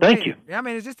 It's just a Thank you. I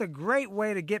mean, it's just a great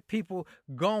way to get people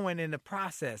going in the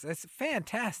process. It's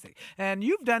fantastic. And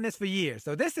you've done this for years.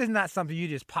 So this is not something you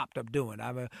just popped up doing.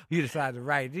 I mean, you decided to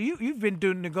write. You've been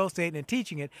doing negotiating and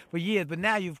teaching it for years, but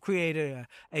now you've created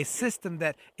a system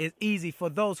that is easy for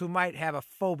those who might have a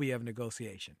phobia of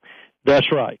negotiation.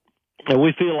 That's right. And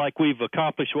we feel like we've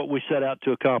accomplished what we set out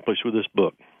to accomplish with this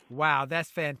book. Wow, that's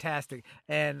fantastic.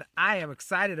 And I am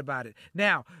excited about it.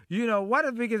 Now, what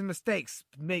are the biggest mistakes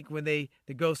make when they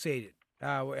negotiate it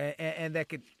and that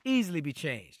could easily be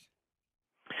changed?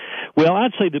 Well,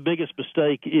 I'd say the biggest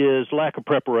mistake is lack of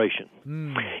preparation.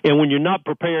 And when you're not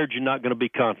prepared, you're not going to be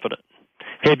confident.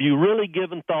 Have you really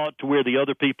given thought to where the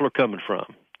other people are coming from?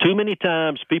 Too many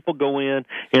times people go in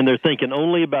and they're thinking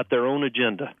only about their own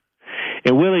agenda.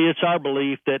 And Willie, it's our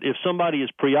belief that if somebody is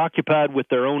preoccupied with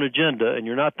their own agenda and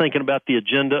you're not thinking about the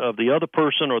agenda of the other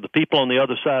person or the people on the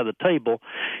other side of the table,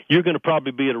 you're going to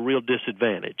probably be at a real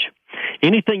disadvantage.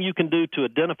 Anything you can do to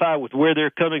identify with where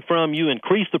they're coming from, you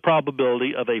increase the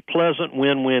probability of a pleasant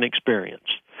win-win experience.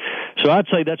 So I'd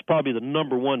say that's probably the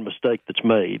number one mistake that's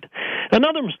made.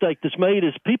 Another mistake that's made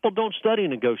is people don't study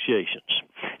negotiations.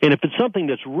 And if it's something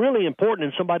that's really important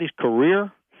in somebody's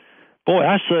career, boy,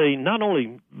 I say not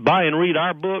only buy and read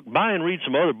our book, buy and read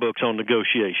some other books on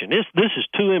negotiation. This is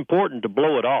too important to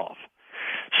blow it off.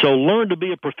 So learn to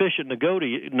be a proficient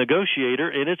negotiator,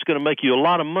 and it's going to make you a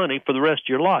lot of money for the rest of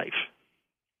your life.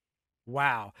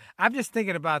 Wow. I'm just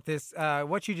thinking about this,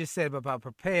 what you just said about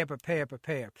prepare.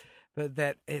 But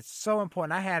that it's so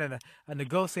important. I had a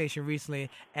negotiation recently,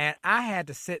 and I had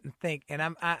to sit and think,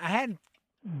 and I hadn't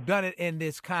done it in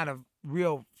this kind of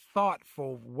real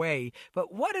thoughtful way.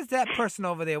 But what is that person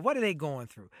over there? What are they going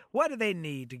through? What do they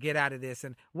need to get out of this?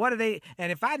 And what are they? And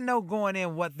if I know going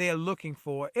in what they're looking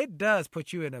for, it does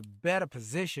put you in a better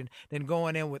position than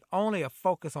going in with only a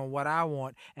focus on what I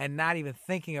want and not even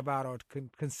thinking about or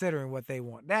considering what they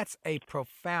want. That's a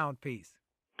profound piece.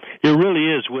 It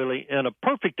really is, Willie, and a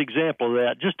perfect example of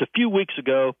that. Just a few weeks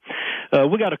ago,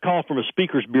 we got a call from a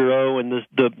speakers bureau, and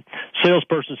the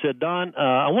salesperson said, Don,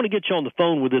 I want to get you on the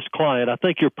phone with this client. I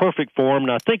think you're perfect for them,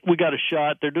 and I think we got a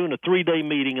shot. They're doing a 3-day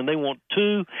meeting, and they want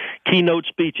 2 keynote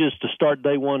speeches to start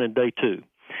day 1 and day 2.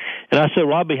 And I said,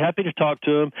 well, I'll be happy to talk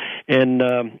to him. And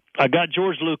I got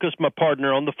George Lucas, my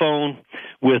partner, on the phone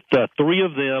with 3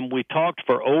 of them. We talked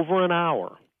for over an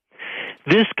hour.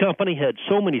 This company had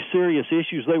so many serious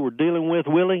issues they were dealing with,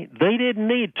 Willie, they didn't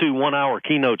need 2 one-hour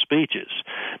keynote speeches.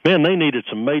 Man, they needed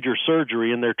some major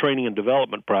surgery in their training and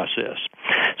development process.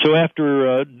 So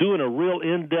after doing a real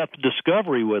in-depth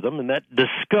discovery with them, and that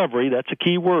discovery, that's a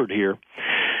key word here,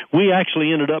 we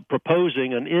actually ended up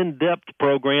proposing an in-depth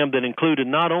program that included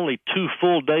not only 2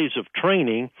 full days of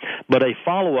training, but a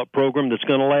follow-up program that's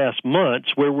going to last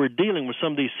months, where we're dealing with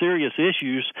some of these serious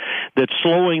issues that's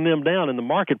slowing them down in the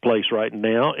marketplace right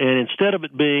now. And instead of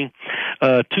it being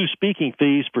 2 speaking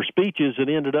fees for speeches, it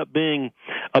ended up being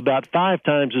about 5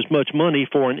 times as much money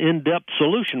for an in-depth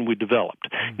solution we developed.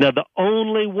 Now, the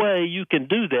only way you can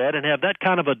do that and have that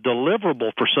kind of a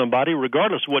deliverable for somebody,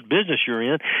 regardless of what business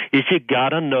you're in, is you got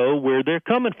to know where they're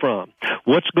coming from.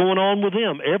 What's going on with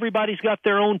them? Everybody's got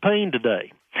their own pain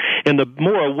today. And the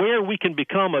more aware we can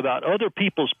become about other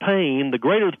people's pain, the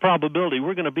greater the probability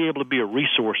we're going to be able to be a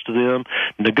resource to them,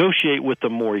 negotiate with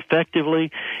them more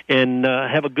effectively, and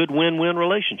have a good win-win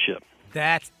relationship.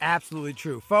 That's absolutely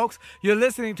true. Folks, you're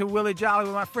listening to Willie Jolly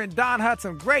with my friend Don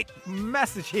Hudson. Great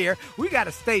message here. We got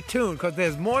to stay tuned because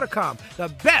there's more to come. The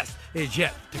best is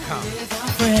yet to come.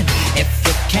 If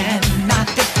you cannot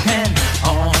depend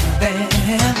on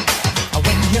them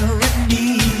when you're in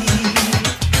need,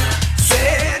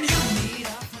 then you need a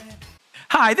friend.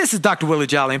 Hi, this is Dr. Willie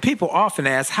Jolly, and people often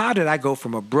ask, how did I go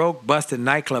from a broke, busted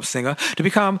nightclub singer to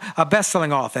become a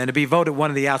best-selling author and to be voted one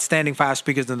of the outstanding 5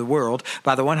 speakers in the world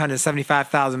by the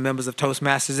 175,000 members of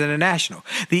Toastmasters International?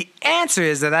 The answer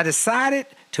is that I decided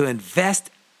to invest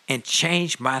and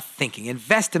change my thinking,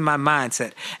 invest in my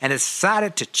mindset, and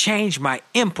decided to change my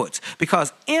inputs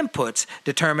because inputs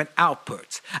determine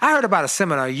outputs. I heard about a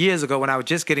seminar years ago when I was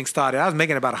just getting started. I was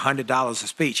making about $100 a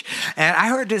speech. And I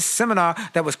heard this seminar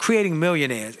that was creating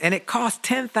millionaires, and it cost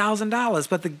 $10,000,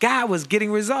 but the guy was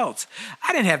getting results.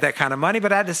 I didn't have that kind of money,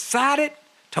 but I decided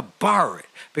to borrow it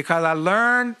because I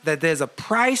learned that there's a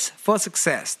price for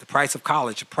success, the price of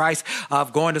college, the price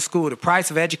of going to school, the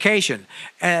price of education.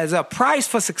 And there's a price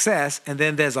for success, and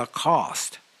then there's a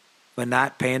cost for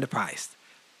not paying the price,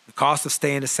 the cost of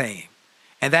staying the same.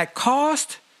 And that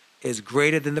cost is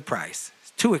greater than the price.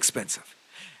 It's too expensive.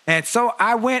 And so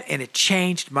I went, and it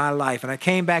changed my life. And I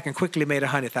came back and quickly made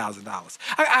 $100,000.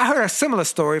 I heard a similar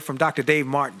story from Dr. Dave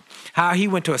Martin, how he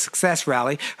went to a success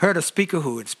rally, heard a speaker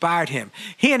who inspired him.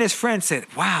 He and his friend said,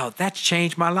 wow, that's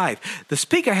changed my life. The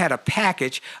speaker had a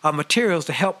package of materials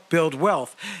to help build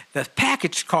wealth. The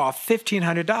package cost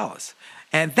 $1,500.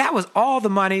 And that was all the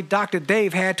money Dr.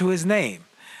 Dave had to his name.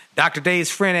 Dr. Dave's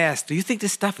friend asked, do you think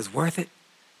this stuff is worth it?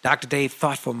 Dr. Dave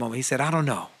thought for a moment. He said, I don't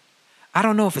know. I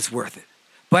don't know if it's worth it.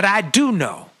 But I do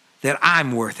know that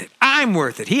I'm worth it. I'm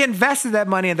worth it. He invested that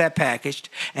money in that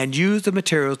package and used the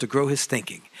materials to grow his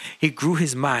thinking. He grew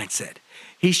his mindset.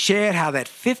 He shared how that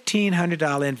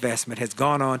 $1,500 investment has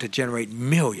gone on to generate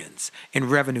millions in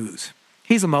revenues.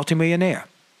 He's a multimillionaire.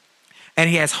 And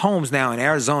he has homes now in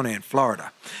Arizona and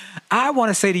Florida. I want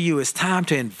to say to you, it's time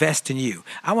to invest in you.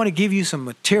 I want to give you some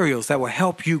materials that will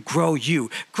help you, grow your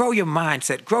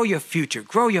mindset, grow your future,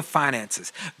 grow your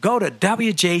finances. Go to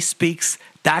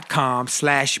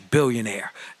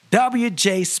wjspeaks.com/billionaire.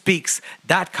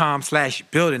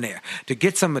 wjspeaks.com/billionaire to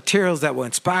get some materials that will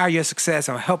inspire your success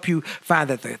and help you find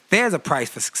that there's a price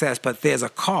for success, but there's a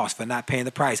cost for not paying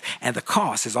the price. And the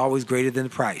cost is always greater than the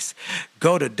price.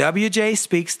 Go to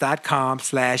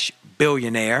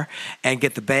wjspeaks.com/billionaire and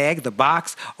get the bag, the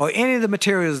box, or any of the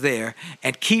materials there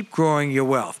and keep growing your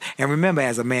wealth. And remember,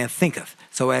 as a man thinketh,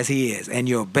 so as he is, and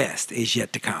your best is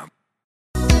yet to come.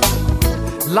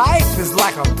 Life is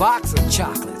like a box of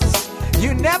chocolates.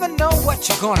 You never know what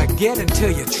you're gonna get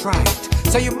until you try it.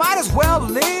 So you might as well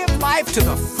live life to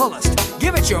the fullest.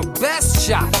 Give it your best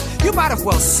shot. You might as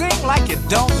well sing like you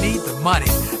don't need the money.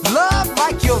 Love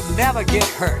like you'll never get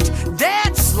hurt.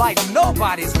 Dance like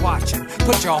nobody's watching.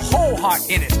 Put your whole heart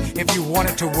in it if you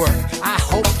want it to work. I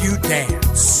hope you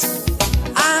dance.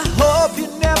 I hope you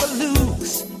never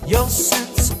lose your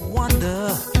sense of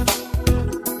wonder.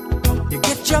 You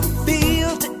get your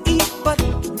fill to eat, but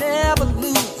you never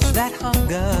lose that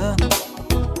hunger.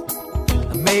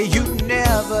 May you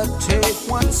never take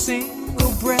one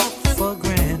single breath for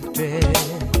granted.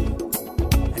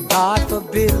 And God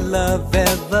forbid love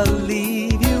ever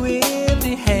leave you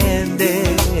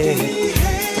empty-handed.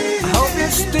 I hope you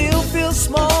still feel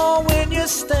small when you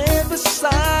stand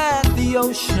beside the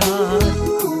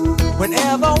ocean.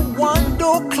 Whenever one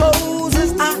door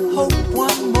closes, I hope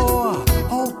one more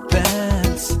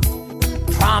opens.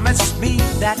 Promise me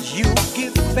that you'll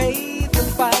give faith a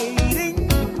fighting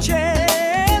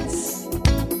chance.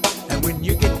 And when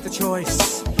you get the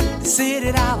choice, sit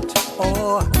it out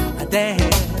or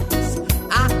dance.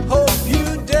 I hope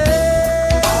you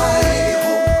dance.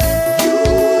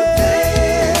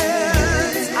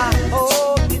 I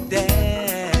hope you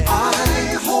dance. I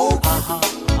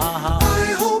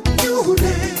hope you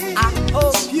dance. I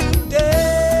hope you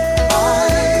dance.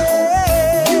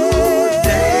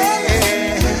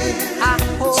 I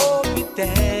hope you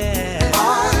dance.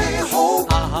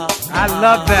 I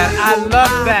love that. I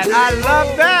love that. I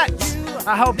love that.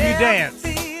 I hope you dance.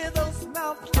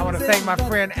 I want to thank my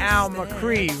friend Al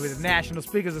McCree with the National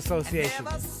Speakers Association,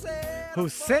 who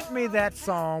sent me that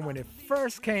song when it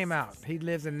first came out. He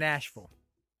lives in Nashville.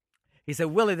 He said,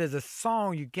 Willie, there's a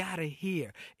song you got to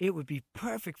hear. It would be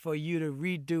perfect for you to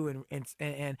redo and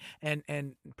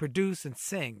produce and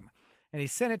sing. And he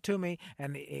sent it to me,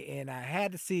 and I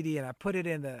had the CD, and I put it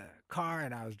in the car,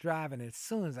 and I was driving. And as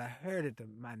soon as I heard it,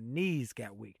 my knees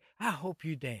got weak. I hope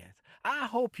you dance. I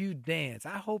hope you dance.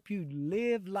 I hope you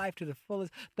live life to the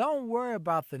fullest. Don't worry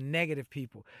about the negative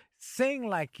people. Sing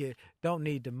like you don't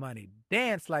need the money.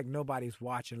 Dance like nobody's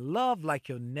watching. Love like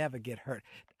you'll never get hurt.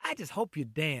 I just hope you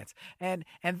dance. And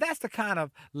that's the kind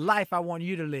of life I want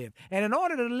you to live. And in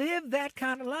order to live that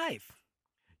kind of life,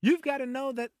 you've got to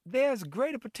know that there's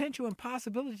greater potential and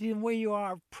possibility than where you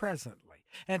are presently.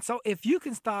 And so if you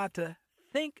can start to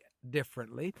think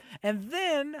differently and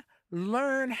then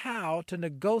learn how to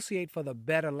negotiate for the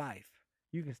better life,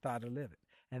 you can start to live it.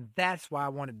 And that's why I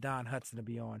wanted Don Hudson to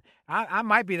be on. I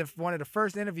might be one of the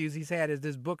first interviews he's had as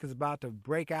this book is about to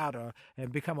break out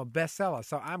and become a bestseller.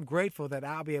 So I'm grateful that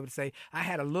I'll be able to say I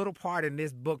had a little part in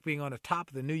this book being on the top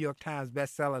of the New York Times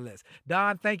bestseller list.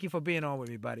 Don, thank you for being on with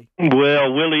me, buddy.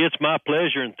 Well, Willie, it's my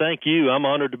pleasure, and thank you. I'm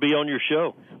honored to be on your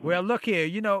show. Well, look here,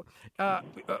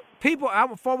 people,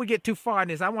 before we get too far in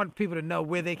this, I want people to know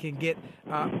where they can get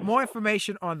more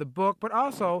information on the book, but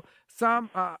also some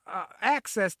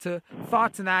access to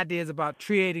thoughts and ideas about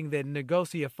creating the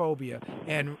negotiophobia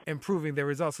and improving their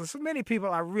results. So many people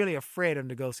are really afraid of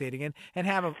negotiating and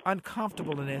have an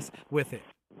uncomfortableness with it.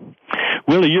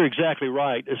 Willie, you're exactly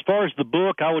right. As far as the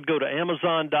book, I would go to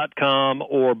Amazon.com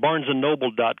or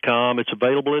BarnesandNoble.com. It's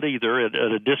available at either at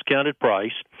a discounted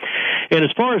price. And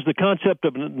as far as the concept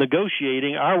of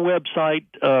negotiating, our website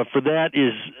for that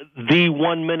is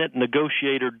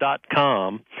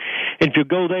the1minutenegotiator.com. And if you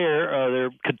go there, there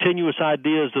are continuous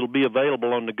ideas that will be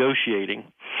available on negotiating.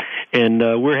 And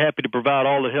we're happy to provide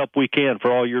all the help we can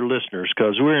for all your listeners,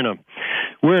 because we're in a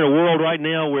world right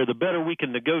now where the better we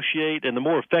can negotiate and the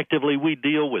more effectively we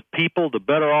deal with people, the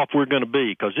better off we're going to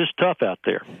be, because it's tough out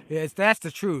there. Yes, that's the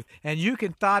truth. And you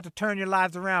can start to turn your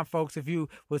lives around, folks, if you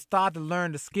will start to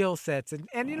learn the skill sets.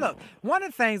 And you look, one of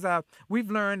the things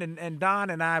we've learned, and Don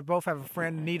and I both have a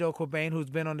friend, Nito Cobain, who's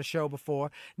been on the show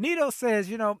before. Nito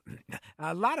says, a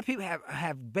lot of people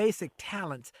have basic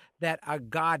talents that are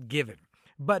God-given.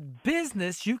 But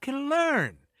business you can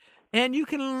learn. And you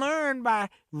can learn by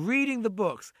reading the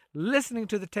books, listening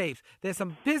to the tapes. There's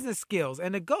some business skills,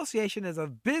 and negotiation is a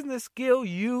business skill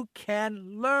you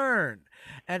can learn.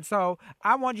 And so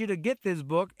I want you to get this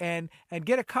book and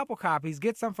get a couple copies.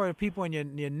 Get some for the people in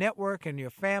your network and your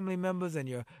family members and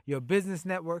your business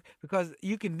network, because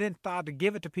you can then start to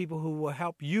give it to people who will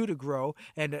help you to grow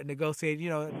and negotiate.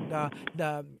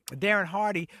 Darren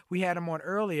Hardy, we had him on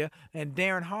earlier, and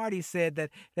Darren Hardy said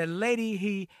that the lady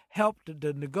he helped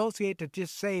to negotiate to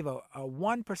just save a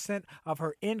 1% of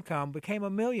her income became a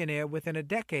millionaire within a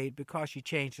decade because she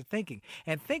changed her thinking.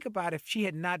 And think about if she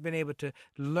had not been able to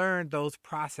learn those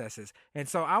processes. And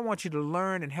so I want you to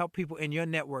learn and help people in your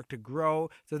network to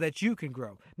grow so that you can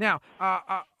grow. Now,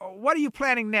 what are you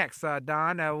planning next,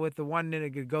 Don, with the 1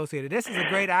 Minute Negotiator? This is a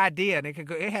great idea, and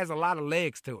it has a lot of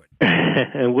legs to it.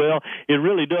 Well, it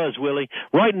really does, Willie.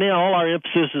 Right now, all our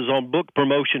emphasis is on book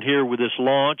promotion here with this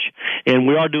launch, and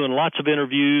we are doing lots of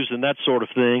interviews and that sort of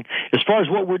thing. As far as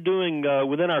what we're doing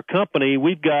within our company,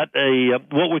 we've got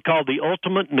what we call the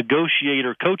Ultimate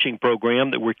Negotiator Coaching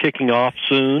Program that we're kicking off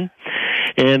soon.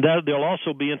 And there'll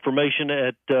also be information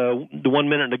at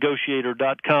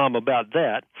the1minutenegotiator.com about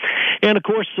that. And, of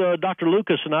course, Dr.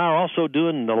 Lucas and I are also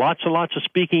doing lots and lots of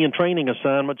speaking and training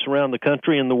assignments around the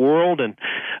country and the world. And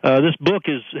this book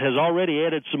has already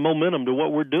added some momentum to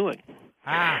what we're doing.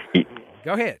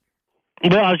 Go ahead.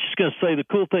 Well, I was just going to say the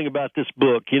cool thing about this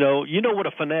book, you know what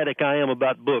a fanatic I am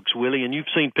about books, Willie, and you've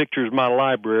seen pictures of my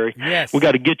library. Yes. We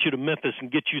got to get you to Memphis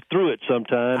and get you through it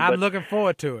sometime. I'm looking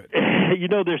forward to it.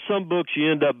 There's some books you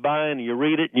end up buying and you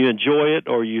read it and you enjoy it,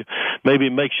 or maybe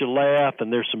it makes you laugh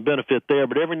and there's some benefit there.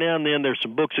 But every now and then there's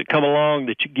some books that come along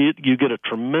that you get a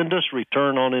tremendous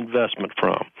return on investment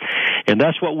from. And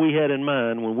that's what we had in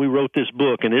mind when we wrote this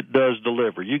book, and it does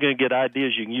deliver. You're going to get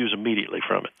ideas you can use immediately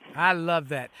from it. I love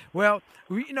that. Well,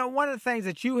 one of the things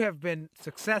that you have been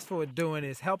successful at doing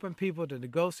is helping people to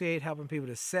negotiate, helping people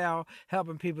to sell,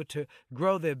 helping people to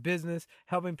grow their business,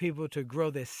 helping people to grow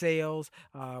their sales,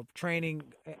 training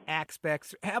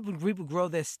aspects, helping people grow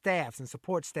their staffs and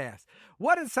support staffs.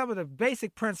 What are some of the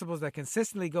basic principles that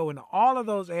consistently go into all of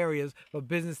those areas of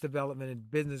business development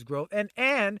and business growth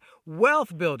and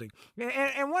wealth building?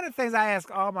 And one of the things I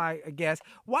ask all my guests,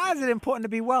 why is it important to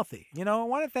be wealthy?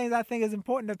 One of the things I think is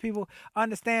important that people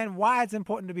understand why it's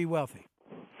important to be wealthy.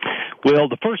 Well,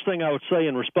 the first thing I would say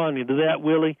in responding to that,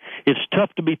 Willie, it's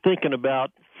tough to be thinking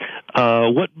about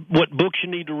what books you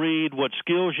need to read, what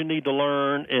skills you need to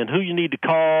learn, and who you need to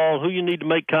call, who you need to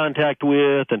make contact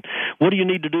with, and what do you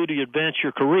need to do to advance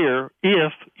your career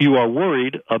if you are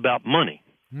worried about money.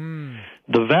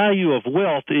 The value of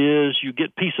wealth is you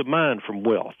get peace of mind from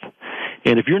wealth.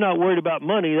 And if you're not worried about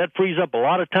money, that frees up a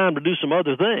lot of time to do some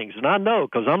other things. And I know,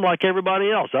 because I'm like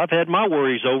everybody else. I've had my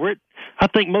worries over it. I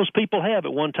think most people have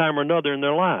at one time or another in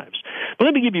their lives. But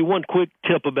let me give you one quick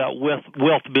tip about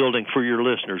wealth building for your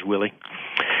listeners, Willie.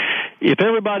 If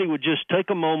everybody would just take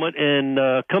a moment and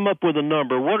come up with a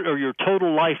number, what are your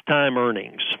total lifetime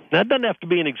earnings? That doesn't have to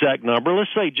be an exact number. Let's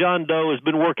say John Doe has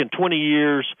been working 20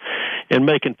 years and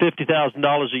making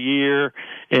 $50,000 a year,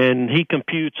 and he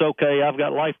computes, okay, I've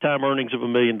got lifetime earnings of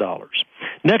 $1 million.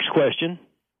 Next question,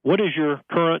 what is your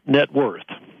current net worth?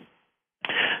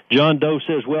 John Doe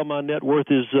says, well, my net worth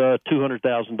is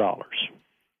 $200,000.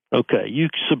 Okay, you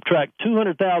subtract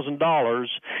 $200,000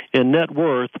 in net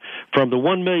worth from the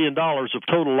 $1 million of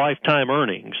total lifetime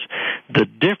earnings. The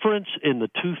difference in the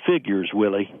two figures,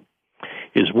 Willie,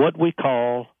 is what we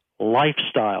call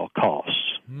lifestyle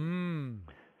costs.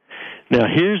 Now,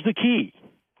 here's the key.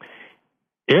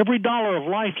 Every dollar of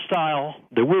lifestyle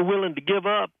that we're willing to give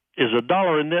up is a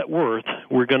dollar in net worth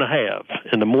we're going to have,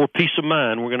 and the more peace of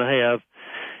mind we're going to have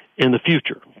in the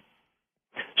future.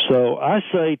 So I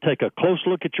say take a close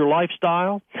look at your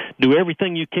lifestyle. Do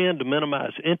everything you can to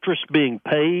minimize interest being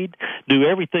paid. Do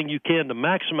everything you can to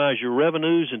maximize your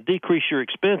revenues and decrease your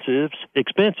expenses,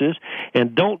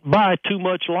 and don't buy too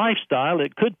much lifestyle.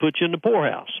 It could put you in the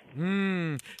poorhouse.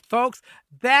 Folks,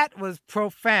 that was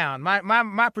profound.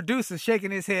 My producer's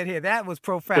shaking his head here. That was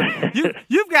profound.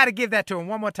 You've got to give that to him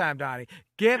one more time, Donnie.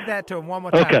 Give that to him one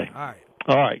more time. Okay.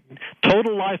 All right.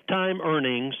 Total lifetime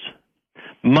earnings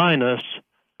minus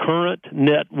current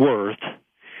net worth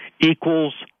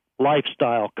equals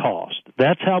lifestyle cost.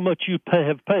 That's how much you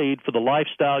have paid for the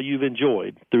lifestyle you've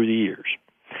enjoyed through the years.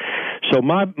 So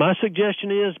my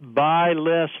suggestion is buy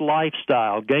less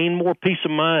lifestyle, gain more peace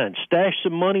of mind, stash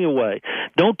some money away.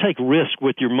 Don't take risk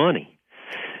with your money.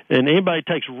 And anybody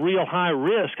takes real high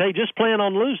risk, hey, just plan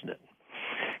on losing it.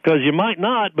 Because you might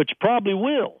not, but you probably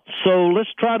will. So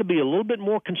let's try to be a little bit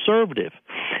more conservative.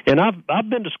 And I've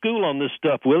been to school on this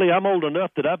stuff, Willie. I'm old enough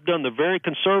that I've done the very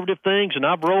conservative things, and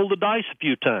I've rolled the dice a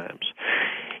few times.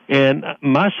 And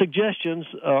my suggestions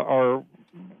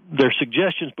they're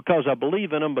suggestions because I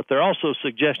believe in them, but they're also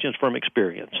suggestions from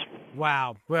experience.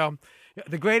 Wow. Well,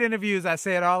 the great interviews, I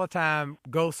say it all the time,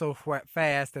 go so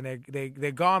fast, and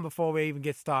they're gone before we even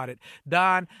get started.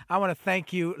 Don, I want to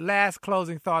thank you. Last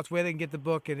closing thoughts, where they can get the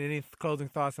book, and any closing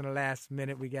thoughts in the last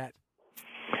minute we got.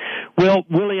 Well,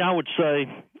 Willie, I would say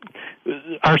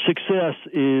our success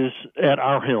is at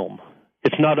our helm.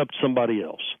 It's not up to somebody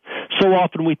else. So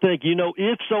often we think,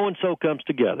 if so-and-so comes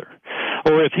together,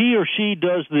 or if he or she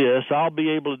does this, I'll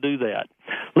be able to do that.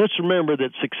 Let's remember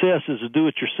that success is a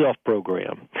do-it-yourself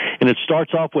program, and it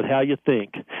starts off with how you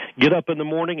think. Get up in the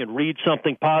morning and read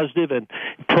something positive and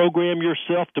program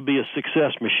yourself to be a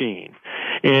success machine.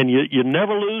 And you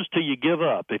never lose till you give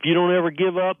up. If you don't ever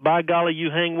give up, by golly,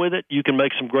 you hang with it, you can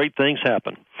make some great things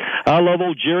happen. I love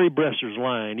old Jerry Bresser's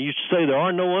line. He used to say there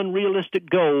are no unrealistic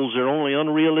goals, there are only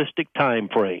unrealistic time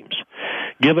frames.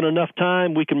 Given enough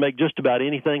time, we can make just about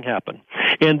anything happen.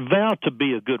 And vow to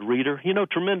be a good reader.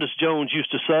 Tremendous Jones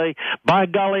used to say, by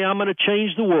golly, I'm going to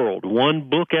change the world one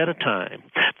book at a time.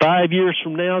 5 years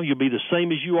from now, you'll be the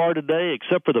same as you are today,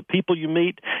 except for the people you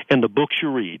meet and the books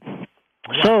you read.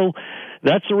 So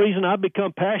that's the reason I've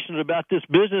become passionate about this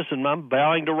business, and I'm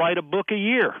vowing to write a book a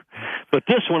year. But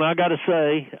this one, I got to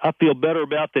say, I feel better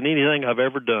about than anything I've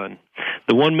ever done.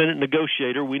 The 1 Minute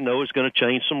Negotiator, we know, is going to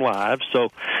change some lives. So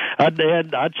I'd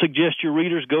suggest your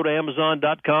readers go to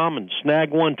Amazon.com and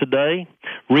snag one today.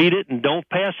 Read it and don't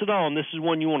pass it on. This is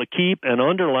one you want to keep and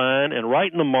underline and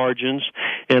write in the margins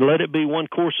and let it be one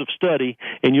course of study,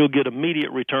 and you'll get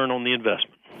immediate return on the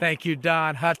investment. Thank you,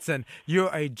 Don Hudson.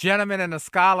 You're a gentleman and a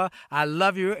scholar. I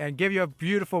love you, and give your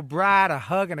beautiful bride a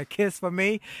hug and a kiss for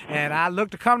me. And I look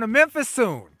to come to Memphis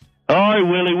soon. All right,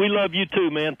 Willie. We love you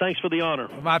too, man. Thanks for the honor.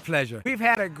 My pleasure. We've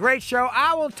had a great show.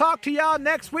 I will talk to y'all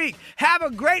next week. Have a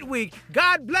great week.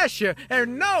 God bless you.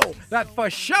 And know that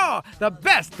for sure the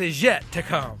best is yet to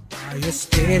come. Are you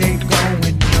steady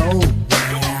going nowhere?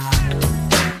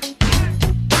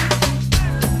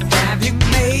 Have you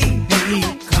maybe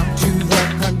come to the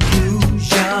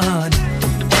conclusion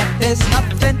that there's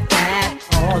nothing at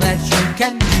all that you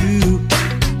can do?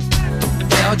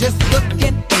 Well, just look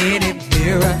in any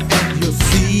mirror and you'll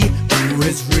see who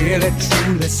is really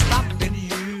truly stopping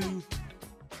you.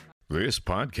 This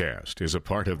podcast is a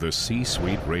part of the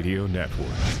C-Suite Radio Network.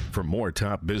 For more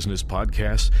top business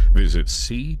podcasts, visit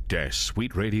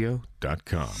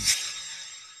c-suiteradio.com.